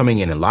months are coming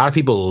in, a lot of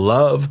people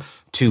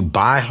love to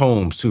buy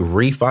homes, to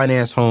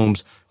refinance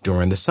homes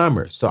during the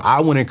summer. So I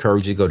want to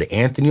encourage you to go to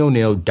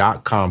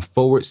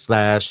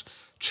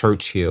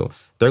anthonyoneal.com/Churchill.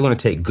 They're going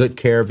to take good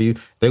care of you.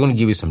 They're going to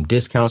give you some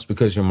discounts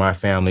because you're my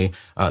family.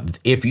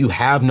 If you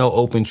have no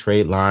open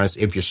trade lines,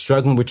 if you're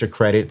struggling with your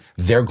credit,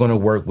 they're going to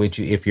work with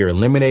you. If you're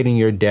eliminating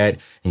your debt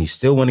and you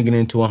still want to get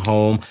into a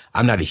home,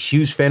 I'm not a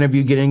huge fan of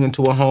you getting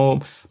into a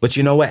home. But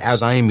you know what?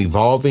 As I am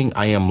evolving,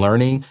 I am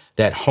learning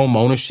that home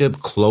ownership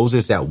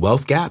closes that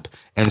wealth gap.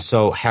 And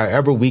so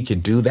however we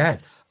could do that,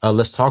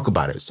 let's talk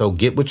about it. So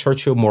get with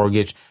Churchill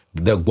Mortgage.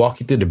 They'll walk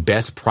you through the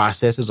best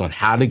processes on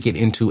how to get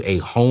into a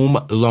home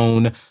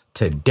loan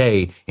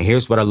today. And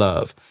here's what I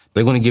love.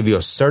 They're going to give you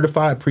a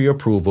certified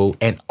pre-approval.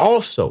 And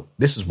also,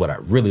 this is what I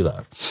really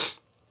love.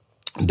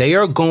 They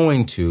are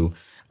going to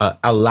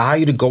allow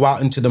you to go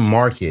out into the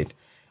market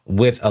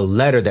with a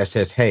letter that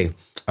says, hey,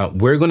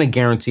 we're going to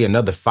guarantee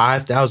another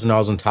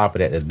 $5,000 on top of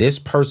that. That this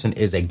person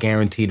is a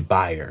guaranteed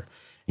buyer.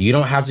 You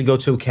don't have to go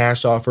to a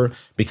cash offer,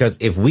 because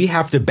if we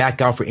have to back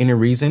out for any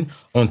reason,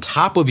 on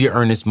top of your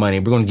earnest money,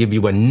 we're going to give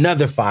you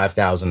another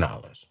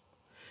 $5,000.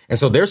 And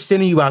so they're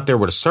sending you out there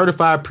with a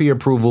certified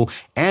pre-approval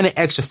and an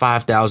extra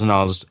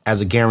 $5,000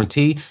 as a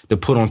guarantee to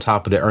put on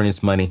top of the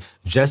earnest money,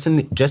 just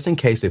in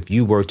case if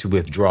you were to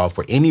withdraw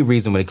for any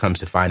reason when it comes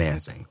to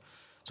financing.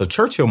 So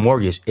Churchill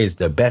Mortgage is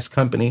the best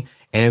company,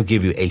 and it'll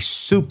give you a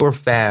super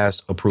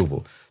fast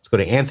approval. Let's go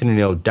to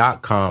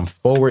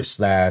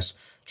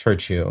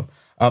anthonyoneal.com/Churchill.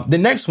 The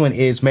next one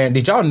is, man,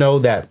 did y'all know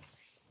that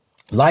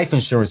life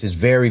insurance is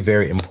very,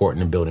 very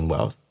important in building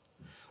wealth?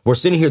 We're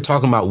sitting here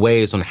talking about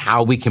ways on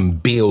how we can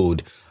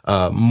build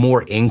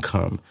more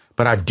income.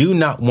 But I do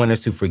not want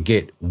us to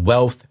forget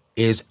wealth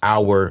is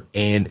our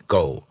end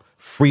goal.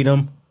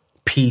 Freedom,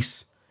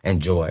 peace,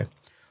 and joy.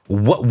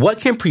 What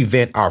can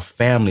prevent our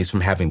families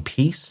from having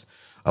peace?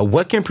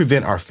 What can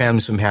prevent our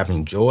families from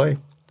having joy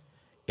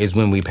is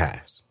when we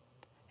pass.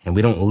 And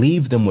we don't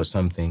leave them with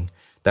something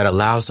that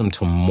allows them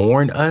to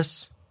mourn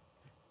us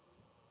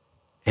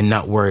and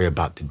not worry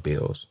about the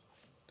bills.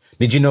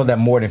 Did you know that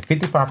more than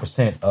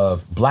 55%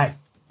 of Black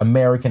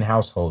American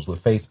households will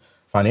face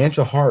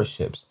financial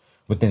hardships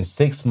within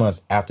 6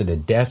 months after the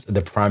death of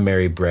the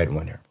primary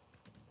breadwinner.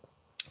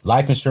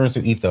 Life insurance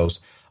through Ethos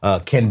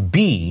can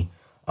be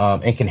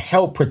and can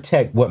help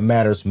protect what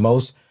matters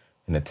most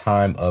in the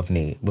time of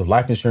need. With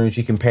life insurance,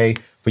 you can pay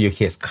for your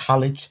kids'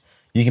 college.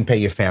 You can pay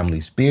your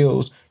family's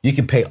bills. You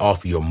can pay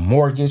off your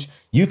mortgage.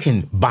 You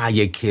can buy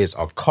your kids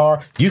a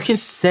car. You can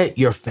set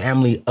your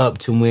family up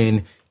to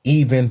win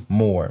even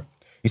more.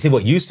 You see,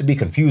 what used to be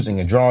confusing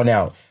and drawn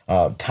out,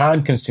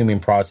 time-consuming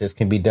process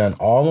can be done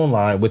all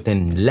online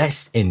within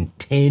less than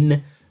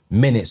 10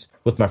 minutes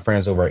with my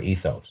friends over at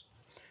Ethos.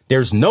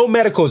 There's no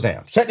medical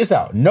exams. Check this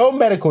out. No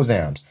medical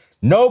exams,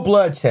 no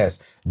blood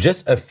tests,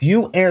 just a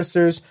few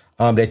answers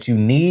that you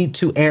need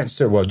to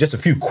answer. Well, just a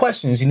few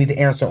questions you need to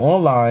answer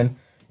online,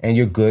 and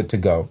you're good to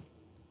go.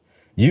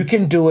 You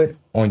can do it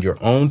on your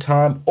own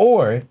time,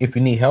 or if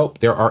you need help,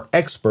 there are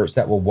experts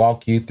that will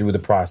walk you through the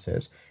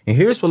process. And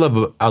here's what I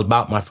love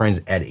about my friends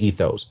at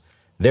Ethos.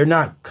 They're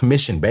not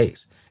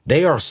commission-based.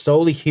 They are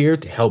solely here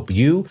to help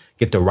you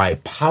get the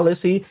right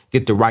policy,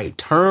 get the right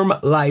term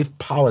life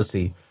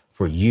policy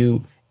for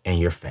you and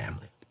your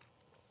family.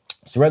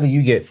 So whether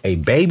you get a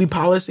baby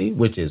policy,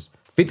 which is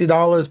 $50,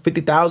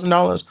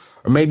 $50,000,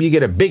 or maybe you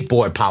get a big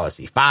boy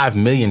policy, $5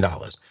 million,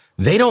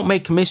 they don't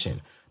make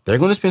commission. They're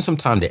going to spend some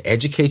time to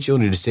educate you on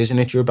the decision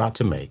that you're about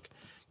to make,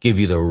 give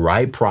you the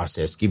right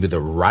process, give you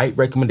the right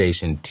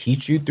recommendation,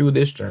 teach you through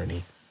this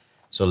journey,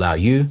 so allow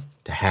you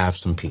to have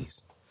some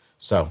peace.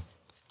 So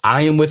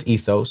I am with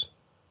Ethos.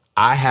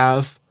 I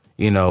have,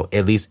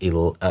 at least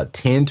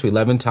 10 to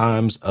 11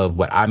 times of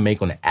what I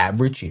make on an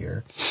average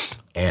year.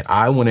 And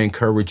I want to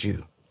encourage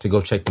you to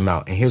go check them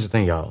out. And here's the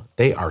thing, y'all.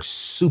 They are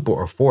super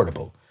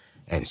affordable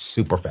and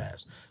super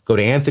fast. Go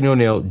to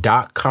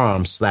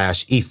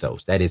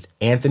anthonyoneil.com/ethos. That is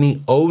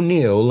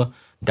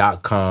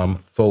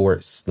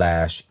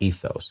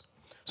anthonyoneil.com/ethos.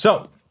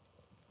 So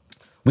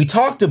we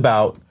talked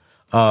about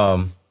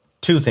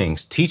two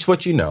things. Teach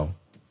what you know.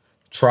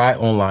 Try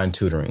online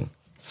tutoring.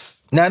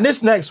 Now,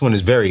 this next one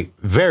is very,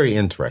 very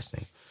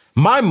interesting.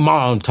 My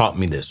mom taught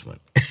me this one.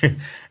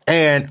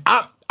 And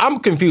I'm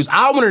confused.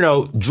 I want to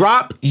know,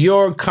 drop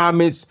your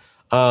comments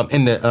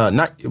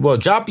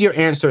drop your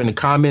answer in the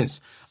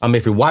comments.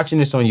 If you're watching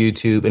this on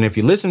YouTube, and if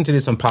you listen to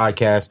this on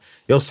podcast,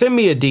 you'll send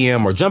me a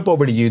DM or jump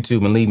over to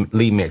YouTube and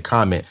leave me a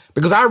comment,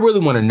 because I really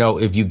want to know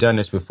if you've done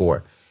this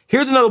before.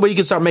 Here's another way you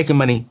can start making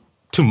money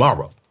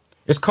tomorrow.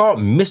 It's called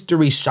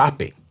mystery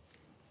shopping.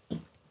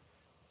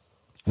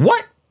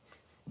 What?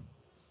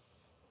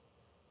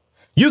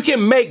 You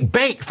can make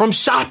bank from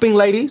shopping,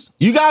 ladies.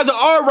 You guys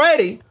are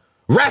already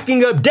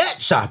racking up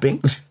debt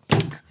shopping.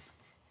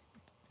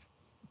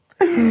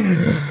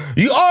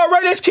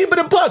 Let's keep it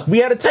a buck. We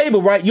had a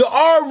table, right? You're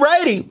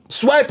already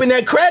swiping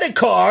that credit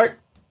card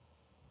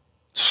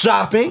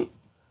shopping.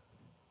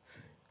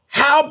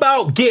 How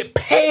about get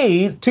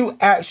paid to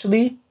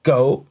actually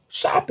go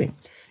shopping?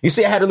 You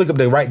see, I had to look up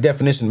the right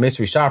definition of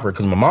mystery shopper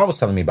because my mom was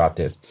telling me about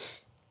this.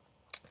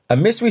 A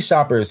mystery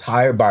shopper is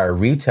hired by a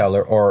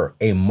retailer or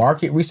a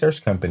market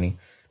research company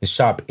to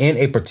shop in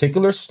a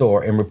particular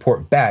store and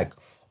report back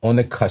on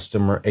the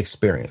customer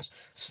experience.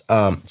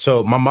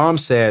 So my mom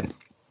said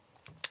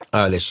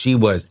that she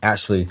was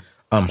actually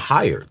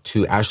hired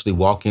to actually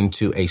walk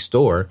into a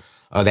store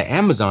that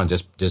Amazon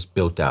just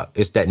built out.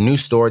 It's that new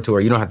store to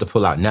where you don't have to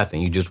pull out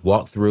nothing. You just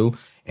walk through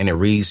and it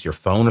reads your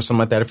phone or something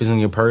like that if it's in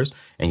your purse,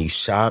 and you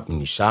shop and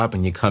you shop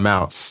and you come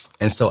out.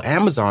 And so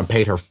Amazon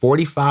paid her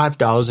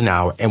 $45 an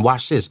hour, and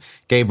watch this,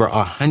 gave her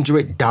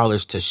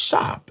 $100 to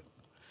shop.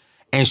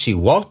 And she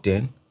walked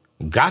in,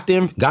 got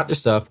the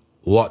stuff,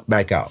 walked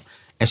back out.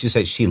 And she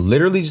said she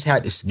literally just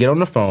had to get on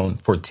the phone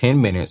for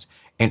 10 minutes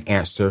and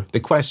answer the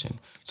question.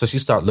 So she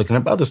started looking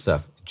up other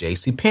stuff.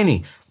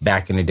 JCPenney,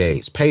 back in the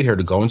days, paid her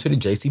to go into the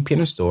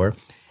JCPenney store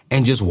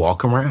and just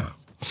walk around.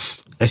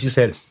 And she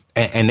said,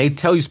 and they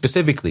tell you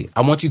specifically,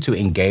 I want you to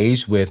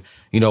engage with,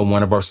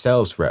 one of our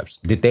sales reps.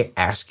 Did they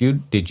ask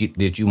you,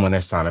 did you want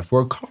to sign up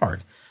for a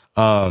card?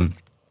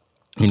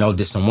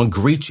 Did someone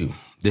greet you?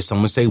 Did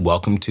someone say,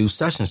 welcome to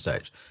such and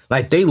such?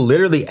 Like, they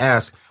literally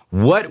ask,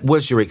 what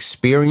was your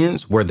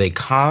experience? Were they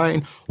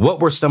kind? What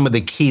were some of the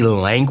key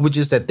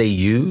languages that they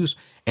use?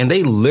 And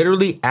they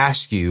literally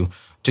ask you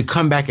to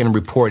come back and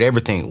report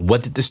everything.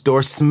 What did the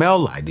store smell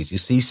like? Did you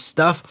see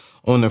stuff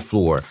on the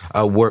floor?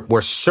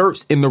 Were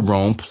shirts in the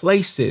wrong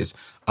places?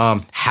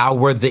 How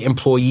were the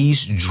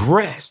employees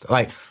dressed?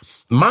 Like,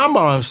 my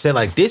mom said,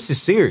 like, this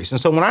is serious. And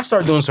so when I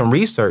started doing some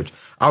research,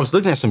 I was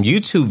looking at some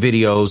YouTube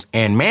videos,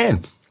 and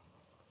man,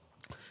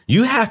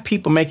 you have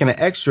people making an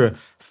extra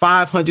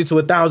 $500 to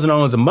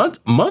 $1,000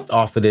 a month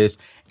off of this.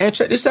 And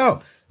check this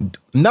out.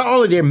 Not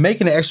only they're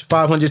making an extra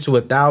 $500 to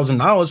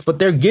 $1,000, but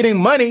they're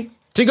getting money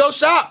to go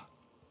shop.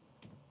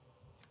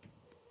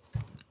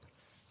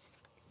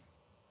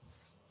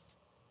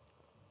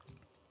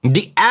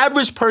 The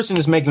average person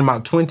is making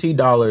about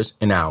 $20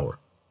 an hour.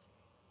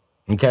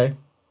 Okay?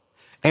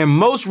 And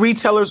most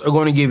retailers are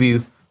going to give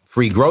you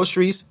free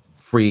groceries,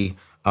 free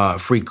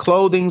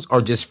clothing,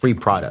 or just free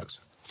products.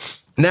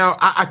 Now,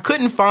 I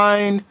couldn't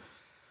find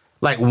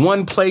like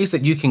one place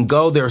that you can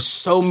go. There's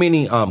so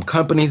many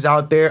companies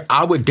out there.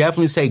 I would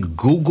definitely say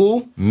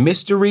Google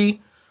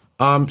mystery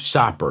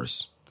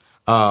shoppers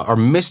or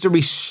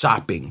mystery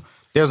shopping.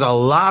 There's a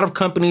lot of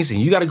companies, and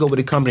you got to go with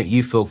a company that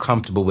you feel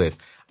comfortable with.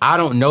 I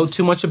don't know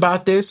too much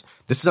about this.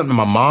 This is something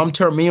my mom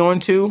turned me on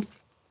to,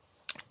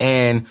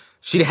 and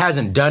she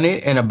hasn't done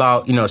it in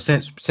about,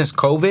 since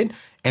COVID.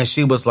 And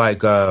she was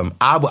like,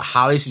 I would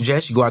highly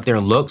suggest you go out there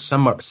and look.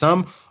 Some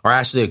are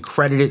actually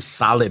accredited,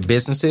 solid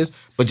businesses,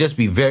 but just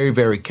be very,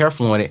 very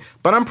careful on it.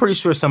 But I'm pretty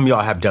sure some of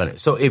y'all have done it.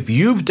 So if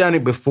you've done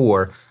it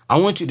before, I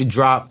want you to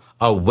drop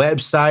a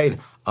website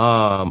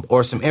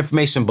or some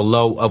information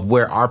below of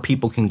where our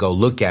people can go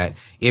look at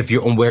if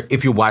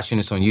you're watching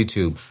this on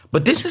YouTube.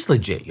 But this is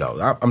legit, y'all.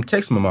 I'm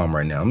texting my mom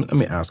right now. Let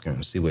me ask her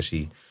and see what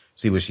she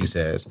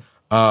says.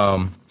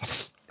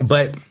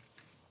 But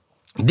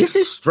this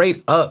is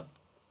straight up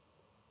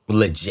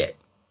legit.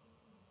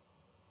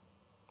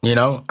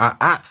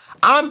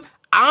 I'm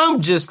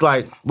just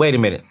like, wait a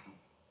minute.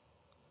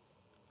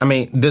 I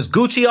mean, does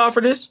Gucci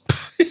offer this?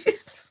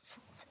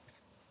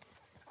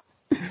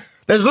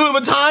 Does Louis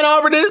Vuitton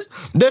offer this?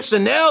 Does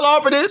Chanel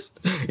offer this?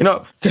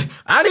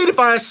 I need to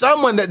find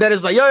someone that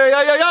is like, yo.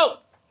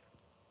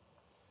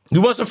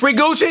 You want some free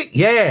Gucci?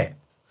 Yeah.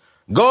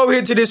 Go over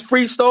here to this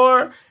free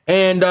store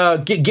and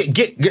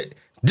get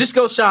just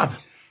go shopping.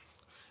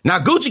 Now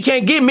Gucci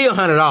can't give me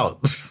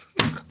 $100.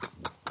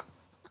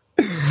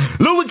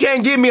 Louis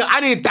can't give me.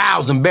 I need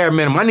 $1,000 bare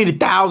minimum. I need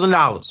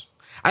 $1,000.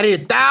 I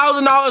need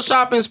 $1,000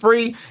 shopping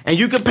spree, and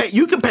you can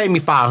pay me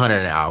 $500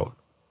 an hour.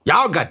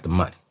 Y'all got the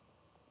money.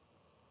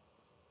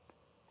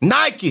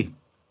 Nike,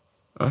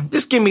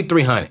 just give me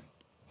 $300.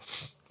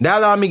 That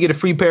allow me to get a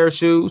free pair of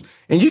shoes,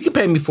 and you can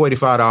pay me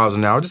 $45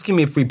 an hour. Just give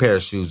me a free pair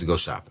of shoes to go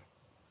shopping.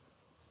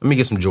 Let me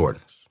get some Jordans.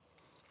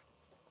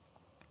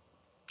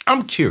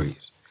 I'm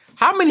curious.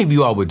 How many of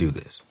you all would do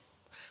this?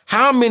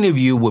 How many of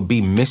you would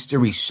be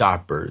mystery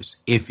shoppers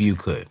if you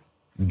could?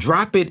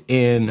 Drop it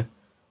in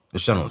the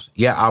show notes.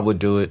 Yeah, I would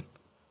do it.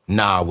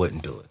 Nah, I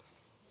wouldn't do it.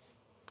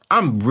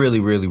 I'm really,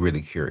 really,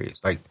 really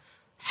curious. Like,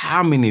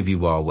 how many of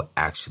you all would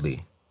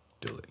actually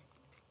do it?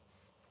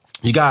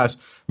 You guys,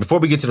 before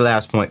we get to the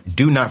last point,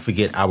 do not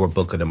forget our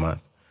book of the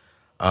month.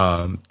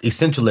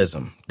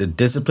 Essentialism, the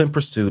disciplined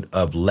pursuit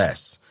of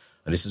less.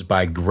 This is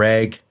by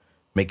Greg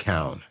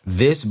McCown.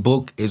 This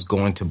book is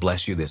going to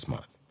bless you this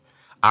month.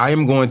 I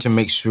am going to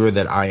make sure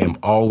that I am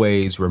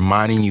always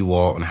reminding you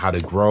all on how to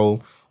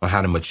grow, on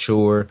how to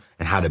mature,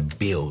 and how to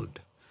build,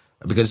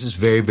 because it's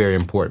very, very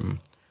important.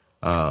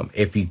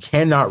 If you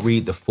cannot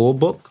read the full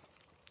book,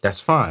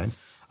 that's fine,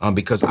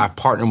 because I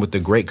partner with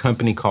a great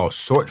company called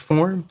Short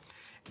Form,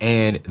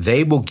 and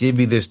they will give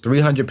you this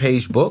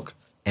 300-page book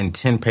in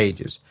 10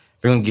 pages.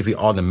 They're going to give you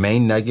all the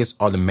main nuggets,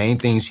 all the main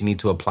things you need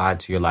to apply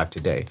to your life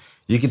today.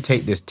 You can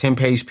take this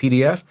 10-page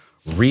PDF,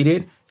 read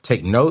it,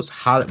 take notes,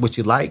 highlight what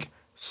you like,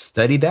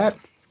 study that,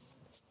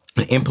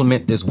 and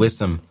implement this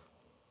wisdom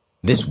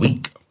this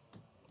week.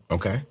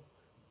 Okay?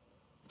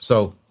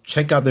 So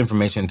check out the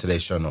information in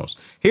today's show notes.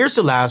 Here's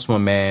the last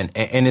one, man.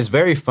 And it's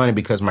very funny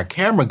because my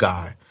camera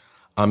guy,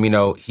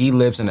 he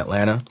lives in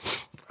Atlanta,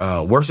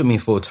 works with me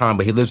full time,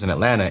 but he lives in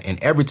Atlanta.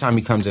 And every time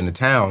he comes into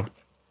town,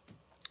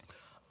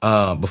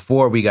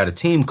 before we got a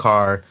team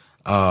car,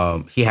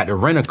 he had to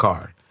rent a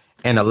car.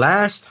 And the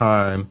last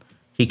time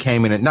he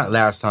came in,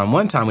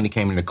 one time when he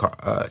came in the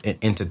car,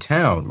 into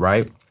town,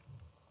 right?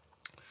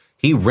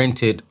 He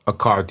rented a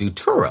car through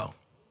Turo,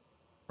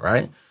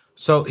 right?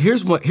 So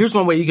here's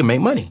one way you can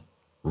make money.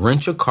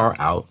 Rent your car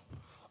out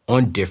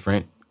on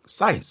different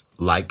sites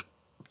like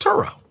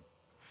Turo.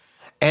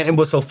 And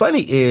what's so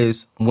funny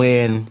is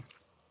when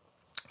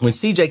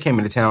CJ came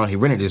into town, he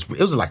rented this. It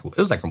was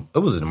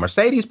a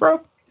Mercedes, bro.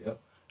 Yep.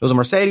 It was a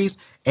Mercedes,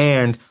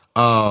 and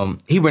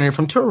he rented it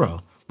from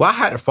Turo. Well, I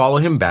had to follow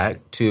him back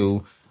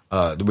to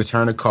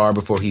return the car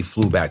before he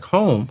flew back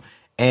home,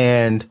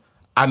 and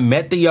I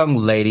met the young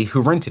lady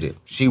who rented it.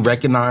 She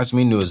recognized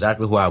me, knew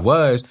exactly who I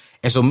was,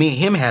 and so me and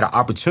him had an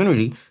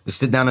opportunity to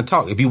sit down and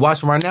talk. If you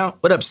watching right now,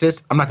 what up,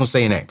 sis? I'm not gonna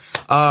say your name.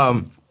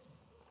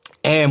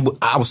 And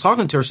I was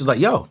talking to her. She's like,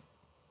 "Yo,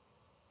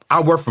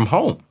 I work from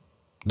home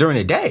during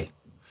the day,"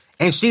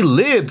 and she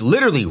lived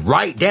literally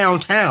right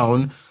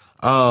downtown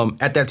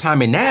at that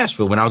time in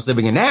Nashville when I was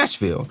living in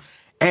Nashville.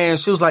 And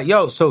she was like,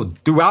 "Yo, so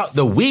throughout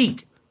the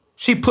week,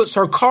 she puts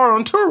her car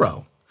on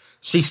Turo.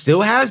 She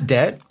still has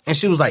debt." And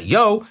she was like,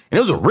 "Yo," and it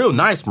was a real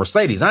nice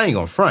Mercedes. I ain't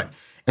gonna front.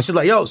 And she's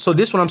like, "Yo, so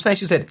this is what I'm saying."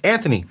 She said,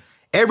 "Anthony,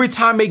 every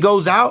time it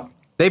goes out,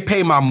 they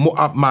pay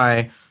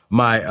my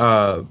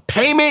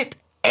payment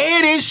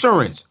and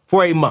insurance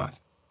for a month."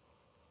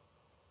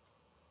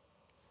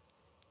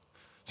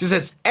 She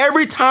says,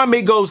 every time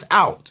it goes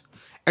out.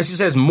 And she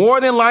says,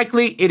 more than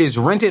likely, it is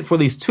rented for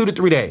at least 2 to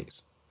 3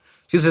 days.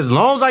 She says, as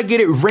long as I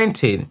get it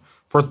rented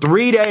for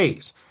 3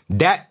 days,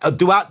 that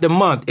throughout the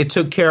month, it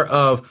took care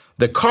of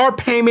the car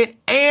payment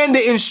and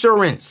the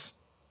insurance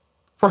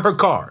for her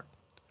car.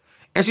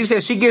 And she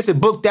says she gets it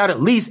booked out at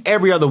least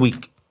every other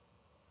week.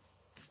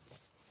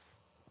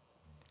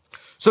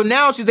 So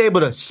now she's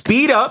able to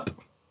speed up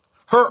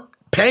her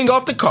paying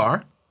off the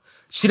car.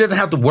 She doesn't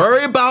have to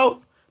worry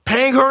about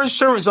paying her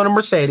insurance on a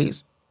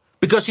Mercedes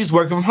because she's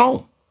working from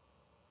home.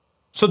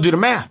 So do the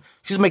math.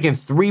 She's making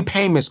 3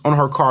 payments on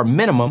her car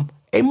minimum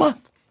a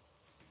month.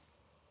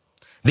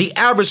 The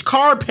average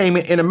car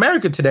payment in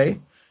America today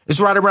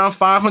is right around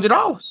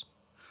 $500.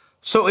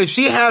 So if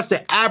she has the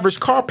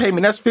average car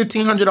payment, that's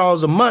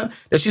 $1,500 a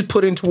month that she's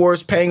putting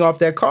towards paying off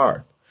that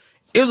car.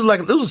 It was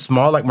a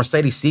small, like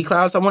Mercedes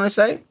C-Class, I want to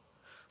say.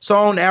 So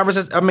on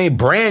average,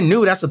 brand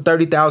new, that's a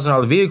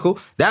 $30,000 vehicle.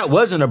 That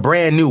wasn't a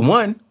brand new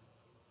one.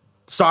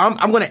 So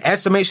I'm going to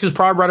estimate she was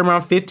probably right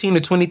around $15,000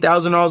 to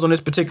 $20,000 on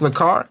this particular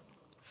car.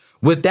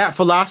 With that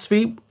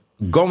philosophy,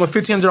 going with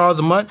 $1,500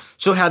 a month,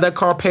 she'll have that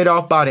car paid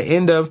off by the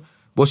end of,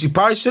 well, she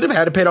probably should have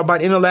had it paid off by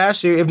the end of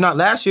last year, if not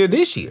last year,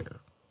 this year.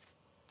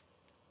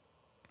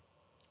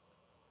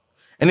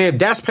 And then if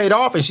that's paid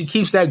off and she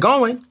keeps that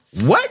going,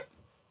 what?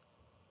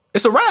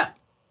 It's a wrap.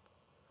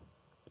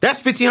 That's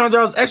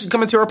 $1,500 extra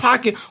coming to her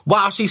pocket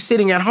while she's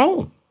sitting at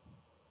home.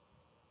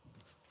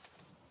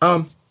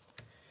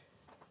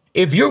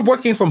 If you're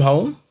working from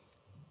home,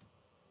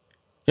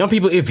 young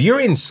people, if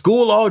you're in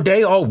school all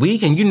day, all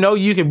week, and you know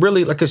you can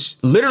really,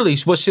 literally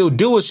what she'll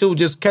do is she'll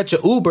just catch an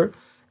Uber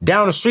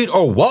down the street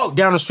or walk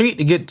down the street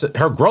to get to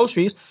her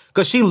groceries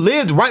because she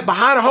lives right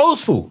behind a Whole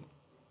Foods.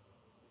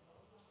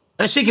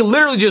 And she can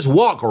literally just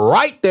walk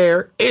right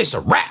there. It's a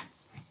wrap.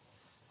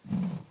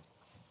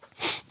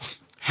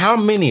 How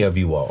many of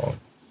you all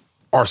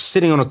are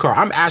sitting on a car?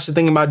 I'm actually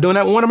thinking about doing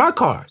that with one of my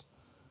cars.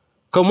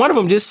 Because one of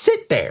them just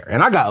sit there.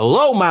 And I got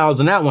low miles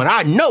on that one.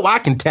 I know I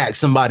can tax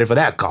somebody for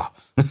that car.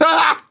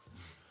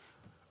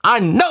 I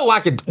know I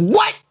could.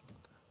 What?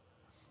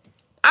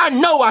 I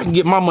know I can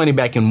get my money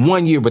back in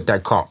 1 year with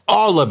that car.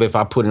 All of it if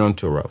I put it on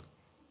Turo.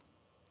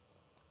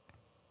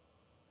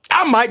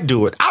 I might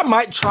do it. I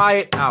might try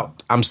it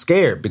out. I'm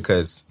scared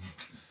because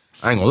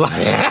I ain't gonna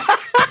lie.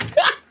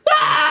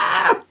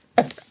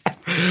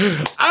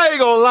 I ain't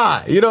gonna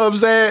lie. You know what I'm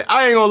saying?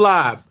 I ain't gonna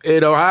lie. You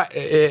know,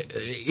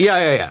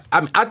 yeah.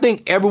 I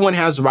think everyone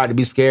has the right to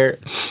be scared,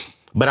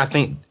 but I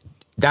think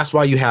that's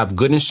why you have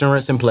good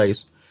insurance in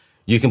place.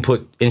 You can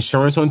put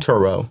insurance on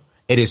Turo.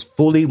 It is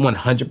fully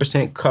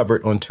 100%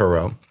 covered on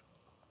Turo.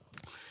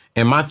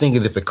 And my thing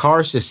is, if the car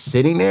is just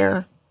sitting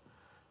there,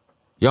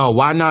 y'all,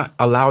 why not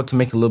allow it to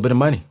make a little bit of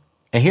money?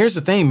 And here's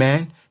the thing,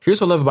 man. Here's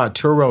what I love about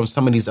Turo and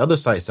some of these other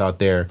sites out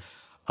there.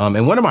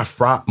 And one of my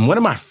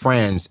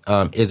friends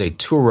is a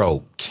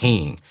Turo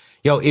king.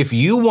 Yo, if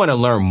you want to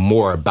learn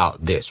more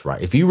about this,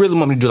 right? If you really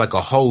want me to do like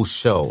a whole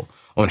show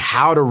on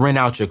how to rent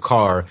out your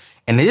car,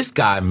 and this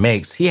guy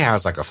he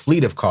has like a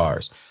fleet of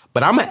cars.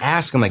 But I'm going to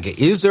ask him, like,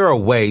 is there a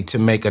way to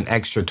make an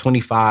extra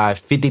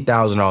 $25,000,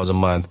 $50,000 a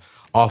month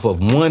off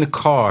of one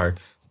car,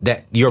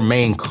 that your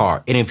main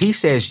car? And if he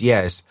says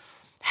yes,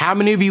 how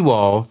many of you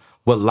all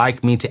would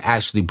like me to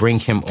actually bring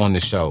him on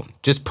the show?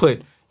 Just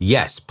put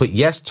yes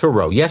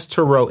Turo. Yes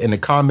Turo in the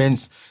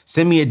comments.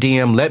 Send me a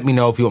DM. Let me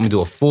know if you want me to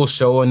do a full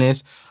show on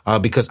this.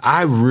 Because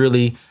I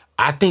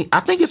think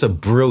it's a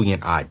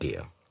brilliant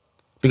idea.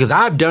 Because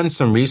I've done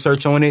some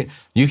research on it.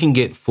 You can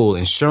get full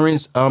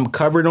insurance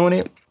covered on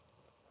it.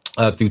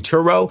 Through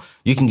Turo,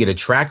 you can get a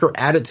tracker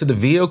added to the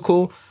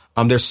vehicle.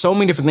 There's so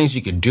many different things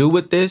you could do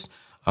with this.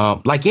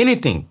 Like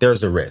anything,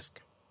 there's a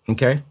risk.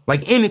 Okay?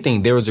 Like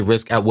anything, there is a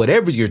risk at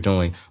whatever you're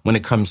doing when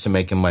it comes to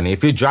making money.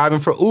 If you're driving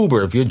for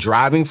Uber, if you're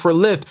driving for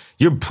Lyft,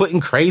 you're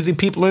putting crazy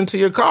people into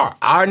your car.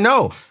 I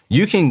know.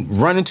 You can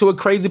run into a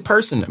crazy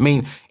person. I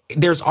mean,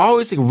 there's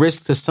always a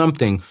risk to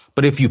something.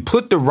 But if you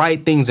put the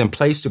right things in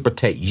place to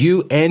protect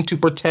you and to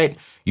protect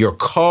your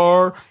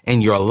car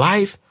and your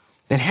life,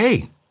 then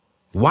hey,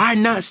 why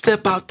not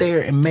step out there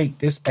and make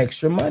this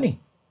extra money?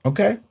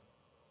 Okay?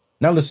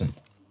 Now listen.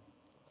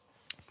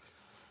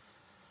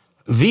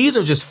 These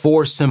are just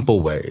 4 simple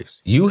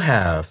ways. You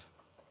have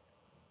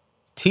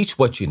teach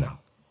what you know.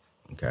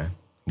 Okay?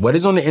 What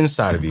is on the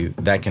inside of you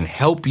that can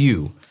help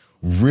you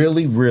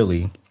really,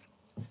 really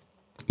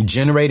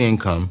generate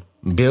income,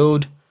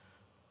 build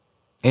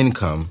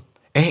income.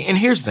 And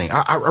here's the thing.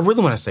 I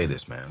really want to say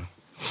this, man.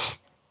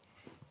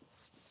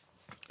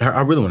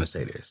 I really want to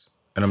say this.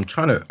 And I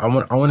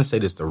want to say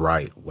this the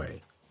right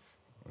way.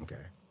 Okay.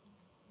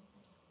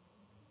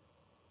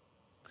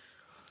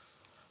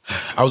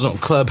 I was on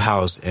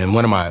Clubhouse and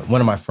one of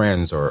my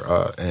friends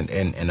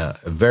and a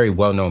very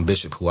well-known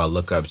bishop who I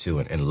look up to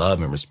and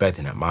love and respect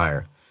and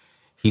admire.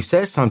 He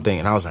said something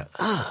and I was like,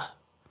 I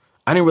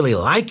didn't really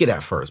like it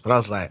at first, but I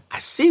was like, I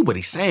see what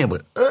he's saying,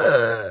 but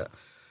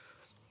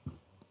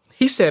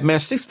He said, man,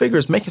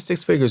 making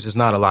 6 figures is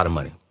not a lot of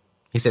money.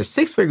 He said,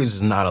 6 figures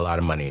is not a lot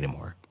of money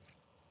anymore.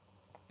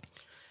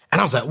 And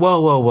I was like,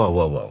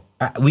 whoa.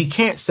 We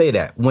can't say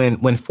that when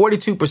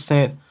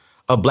 42%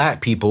 of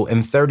black people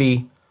and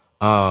 30%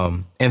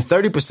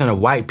 of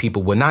white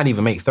people will not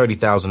even make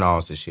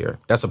 $30,000 this year.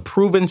 That's a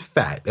proven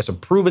fact. That's a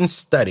proven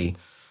study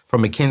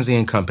from McKinsey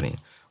and Company,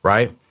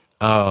 right?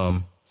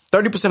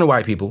 30% of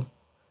white people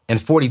and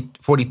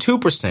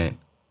 42%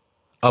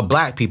 of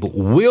black people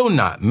will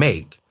not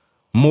make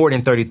more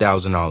than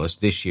 $30,000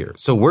 this year.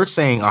 So we're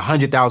saying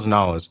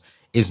 $100,000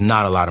 is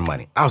not a lot of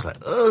money. I was like,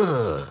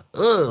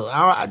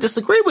 I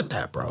disagree with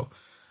that, bro.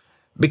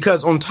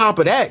 Because on top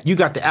of that, you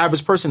got the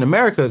average person in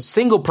America,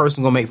 single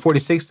person gonna make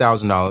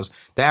 $46,000.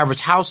 The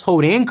average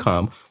household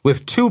income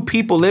with two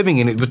people living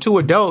in it, with two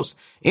adults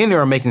in there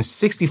are making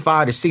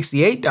 $65,000 to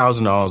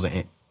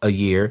 $68,000 a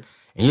year.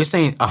 And you're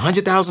saying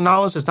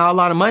 $100,000 is not a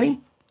lot of money?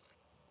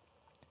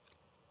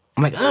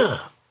 I'm like,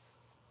 I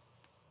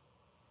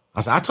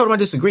told him I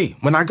disagree.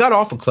 When I got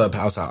off of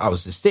Clubhouse, I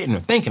was just sitting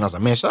there thinking, I was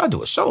like, man, should I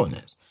do a show on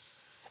this?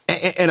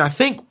 And I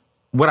think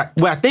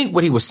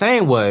what he was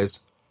saying was,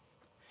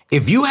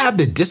 if you have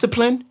the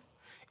discipline,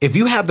 if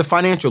you have the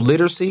financial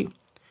literacy,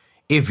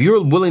 if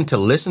you're willing to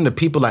listen to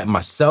people like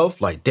myself,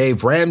 like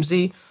Dave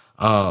Ramsey,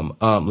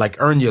 like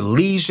Earn Your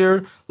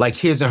Leisure, like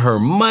His and Her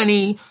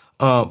Money,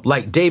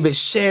 like David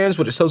Shands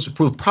with the Social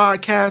Proof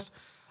podcast,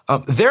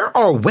 there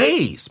are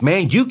ways,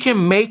 man, you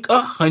can make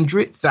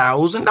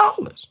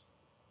 $100,000.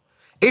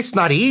 It's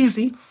not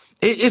easy.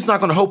 It's not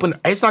going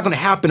to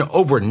happen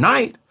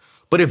overnight.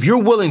 But if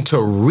you're willing to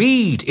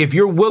read, if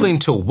you're willing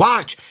to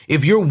watch,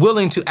 if you're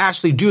willing to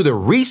actually do the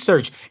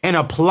research and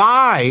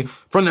apply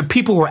from the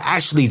people who are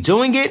actually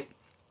doing it,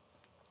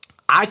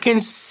 I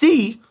can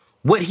see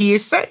what he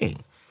is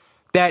saying,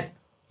 that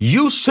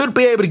you should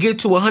be able to get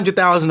to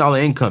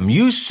 $100,000 income.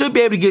 You should be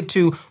able to get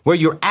to where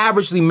you're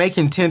averagely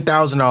making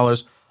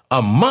 $10,000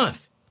 a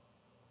month.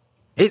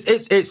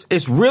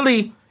 It's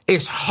really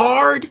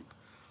hard,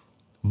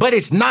 but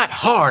it's not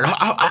hard.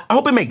 I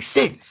hope it makes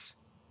sense.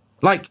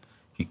 Like,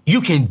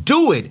 you can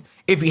do it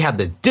if you have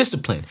the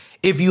discipline,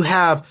 if you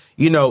have,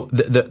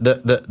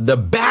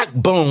 the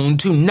backbone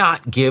to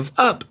not give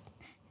up.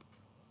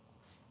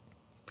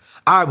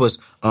 I was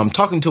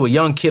talking to a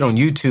young kid on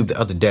YouTube the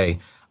other day,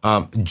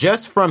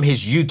 just from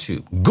his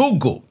YouTube.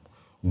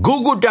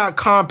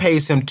 Google.com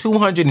pays him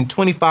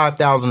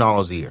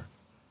 $225,000 a year.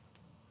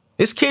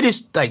 This kid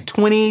is like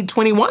 20,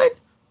 21.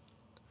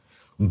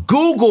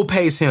 Google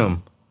pays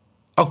him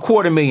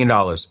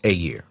 $250,000 a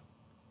year.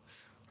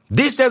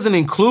 This doesn't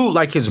include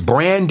like his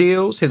brand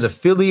deals, his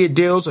affiliate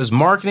deals, his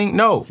marketing.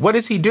 No, what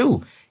does he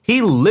do?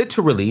 He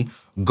literally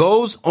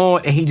goes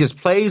on and he just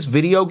plays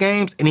video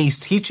games and he's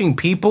teaching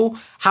people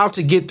how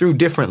to get through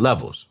different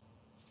levels.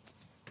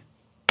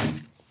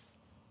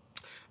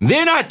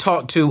 Then I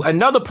talked to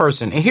another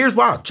person, and here's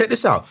why. Check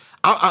this out.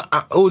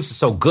 This is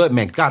so good,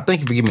 man. God,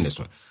 thank you for giving me this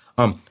one.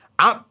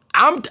 I'm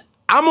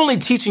only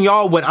teaching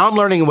y'all what I'm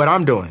learning and what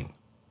I'm doing.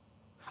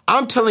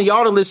 I'm telling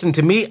y'all to listen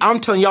to me. I'm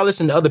telling y'all to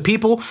listen to other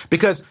people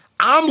because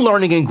I'm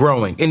learning and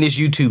growing in this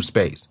YouTube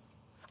space.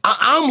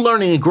 I'm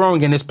learning and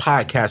growing in this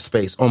podcast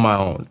space on my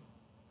own.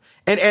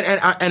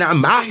 And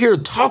I'm out here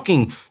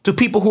talking to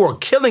people who are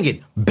killing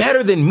it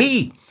better than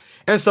me.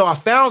 And so I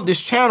found this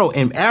channel,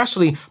 and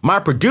Ashley, my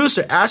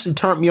producer, Ashley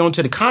turned me on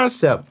to the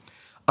concept.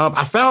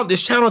 I found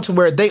this channel to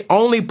where they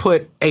only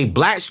put a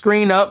black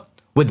screen up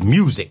with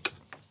music.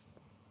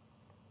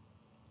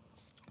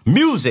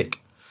 Music.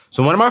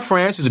 So one of my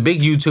friends, who's a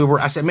big YouTuber,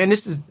 I said, man,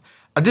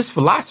 this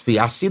philosophy,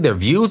 I see their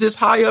views is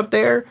high up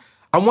there.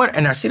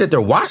 And I see that their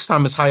watch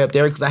time is high up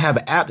there because I have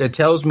an app that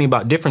tells me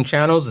about different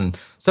channels and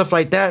stuff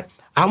like that.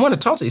 I want to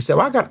talk to you. He said,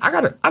 well,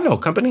 I know a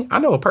company. I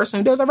know a person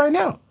who does that right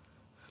now.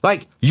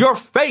 Like, your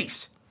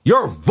face,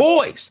 your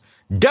voice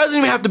doesn't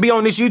even have to be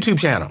on this YouTube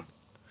channel.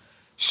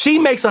 She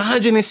makes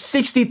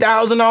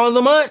 $160,000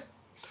 a month.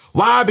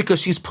 Why?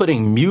 Because she's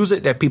putting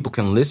music that people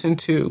can listen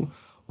to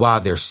while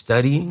they're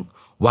studying,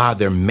 while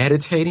they're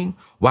meditating,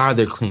 while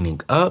they're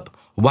cleaning up,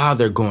 while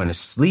they're going to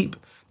sleep.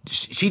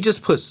 She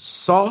just puts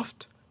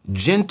soft,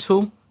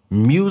 gentle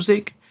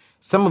music.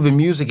 Some of the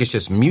music is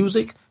just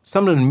music.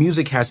 Some of the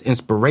music has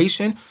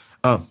inspiration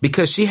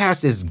because she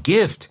has this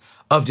gift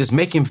of just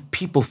making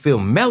people feel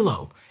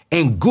mellow.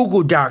 And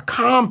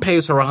Google.com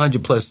pays her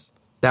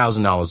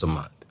 $100,000+ a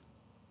month.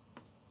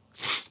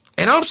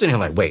 And I'm sitting here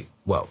like, wait,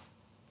 whoa,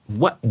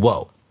 what?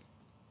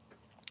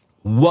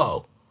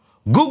 Whoa.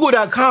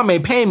 Google.com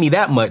ain't paying me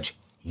that much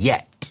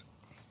yet.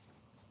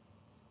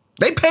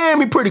 They paying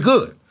me pretty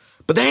good,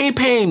 but they ain't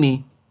paying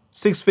me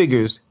six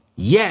figures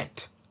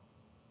yet.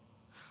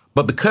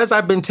 But because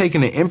I've been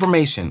taking the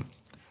information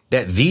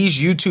that these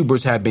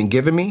YouTubers have been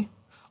giving me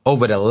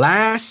over the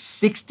last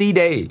 60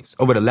 days,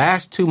 over the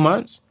last 2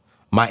 months,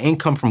 my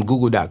income from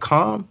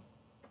Google.com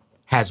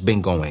has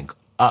been going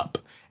up.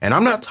 And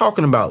I'm not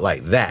talking about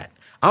like that.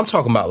 I'm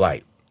talking about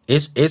like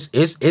it's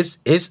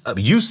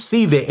you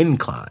see the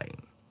incline.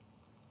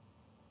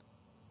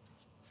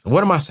 So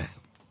what am I saying?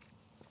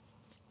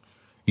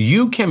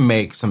 You can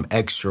make some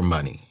extra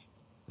money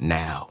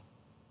now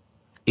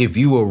if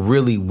you are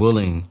really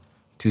willing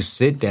to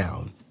sit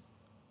down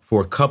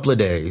for a couple of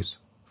days,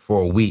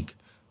 for a week,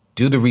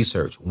 do the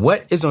research.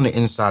 What is on the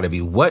inside of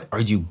you? What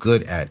are you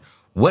good at?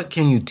 What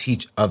can you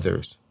teach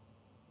others?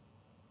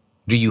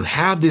 Do you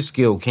have this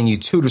skill? Can you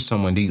tutor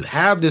someone? Do you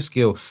have this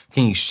skill?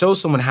 Can you show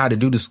someone how to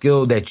do the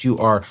skill that you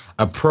are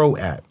a pro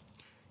at?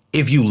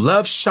 If you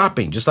love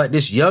shopping, just like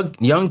this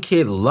young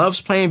kid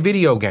loves playing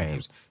video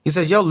games, he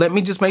says, yo, let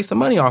me just make some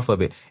money off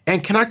of it.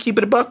 And can I keep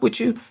it a buck with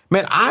you?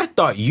 Man, I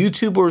thought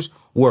YouTubers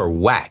were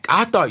whack.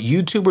 I thought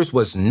YouTubers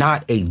was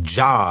not a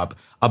job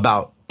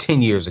about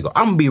 10 years ago.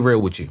 I'm going to be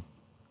real with you.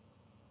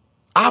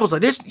 I was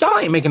like, y'all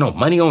ain't making no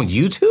money on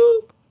YouTube.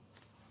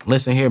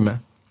 Listen here,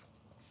 man.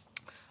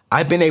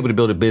 I've been able to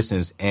build a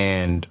business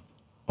and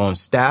on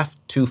staff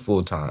 2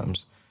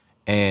 full-times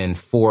and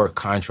 4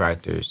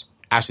 contractors.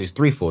 Actually, it's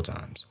 3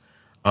 full-times.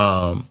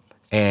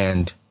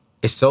 And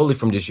it's solely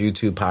from just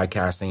YouTube,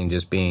 podcasting, and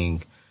just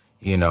being,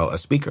 a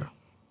speaker.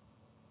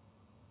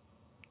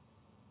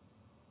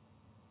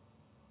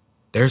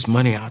 There's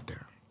money out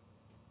there.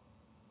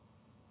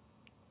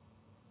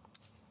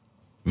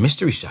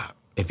 Mystery shop.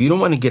 If you don't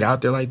want to get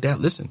out there like that,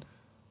 listen,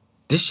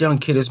 this young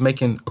kid is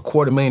making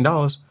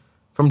 $250,000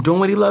 from doing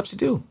what he loves to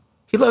do.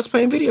 He loves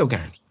playing video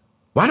games.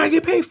 Why not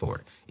get paid for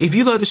it? If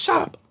you love to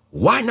shop,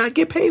 why not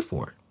get paid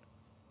for it?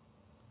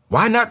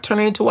 Why not turn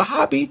it into a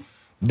hobby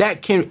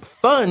that can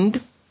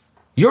fund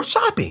your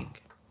shopping?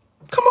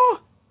 Come on.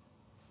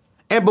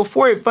 And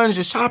before it funds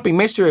your shopping,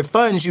 make sure it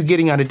funds you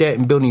getting out of debt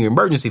and building your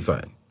emergency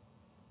fund.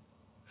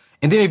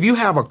 And then if you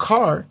have a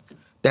car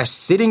that's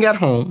sitting at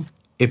home,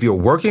 if you're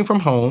working from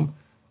home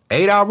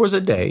 8 hours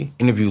a day,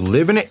 and if you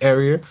live in an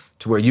area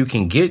to where you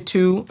can get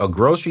to a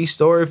grocery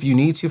store if you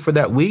need to for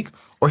that week,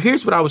 or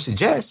here's what I would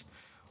suggest.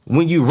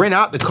 When you rent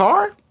out the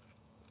car,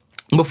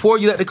 before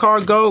you let the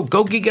car go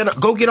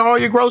get all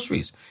your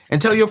groceries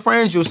and tell your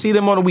friends you'll see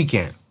them on the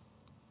weekend.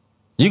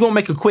 You're going to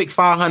make a quick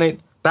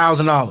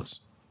 $500,000.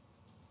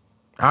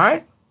 All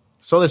right?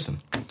 So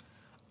listen,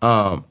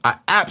 I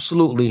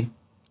absolutely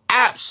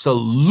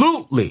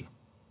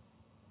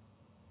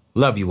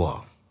love you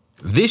all.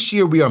 This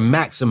year, we are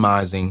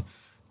maximizing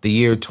the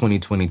year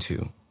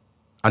 2022.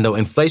 I know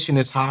inflation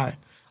is high.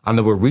 I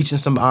know we're reaching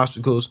some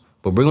obstacles,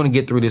 but we're going to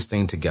get through this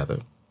thing together.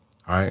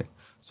 All right?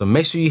 So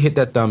make sure you hit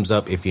that thumbs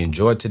up if you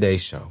enjoyed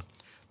today's show.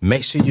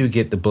 Make sure you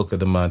get the book of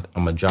the month.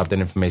 I'm going to drop that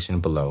information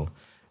below.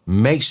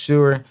 Make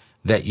sure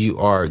that you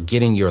are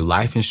getting your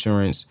life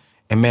insurance.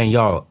 And man,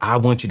 y'all, I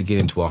want you to get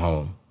into a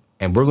home.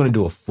 And we're going to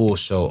do a full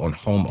show on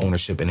home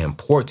ownership and the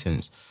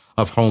importance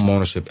of home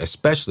ownership,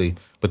 especially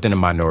within the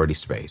minority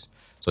space.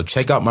 So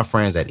check out my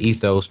friends at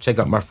Ethos. Check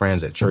out my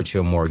friends at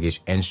Churchill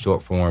Mortgage and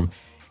Short Form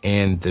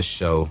in the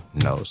show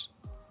notes.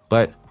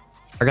 But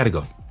I got to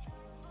go.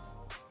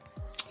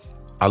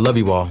 I love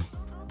you all,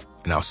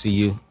 and I'll see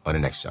you on the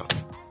next show.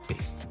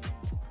 Peace.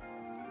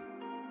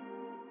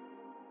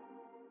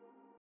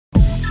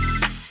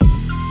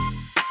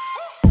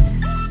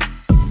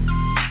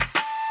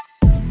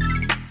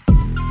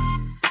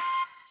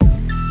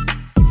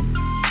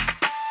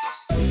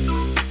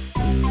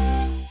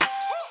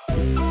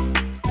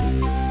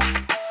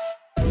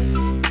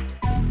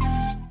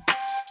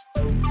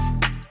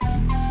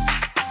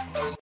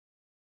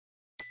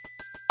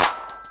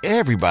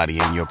 Everybody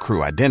in your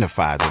crew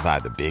identifies as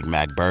either Big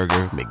Mac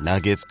Burger,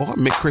 McNuggets, or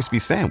McCrispy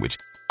Sandwich.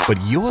 But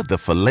you're the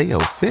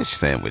Filet-O-Fish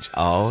Sandwich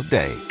all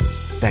day.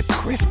 That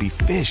crispy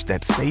fish,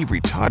 that savory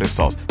tartar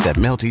sauce, that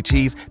melty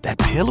cheese, that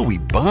pillowy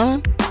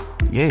bun.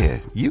 Yeah,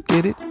 you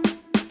get it.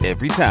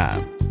 Every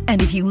time.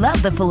 And if you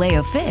love the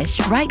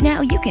Filet-O-Fish, right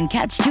now you can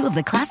catch 2 of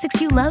the classics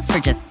you love for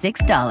just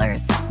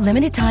 $6.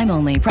 Limited time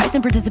only. Price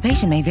and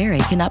participation may vary.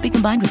 Cannot be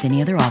combined with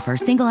any other offer.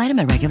 Single item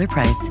at regular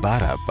price.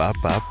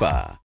 Ba-da-ba-ba-ba.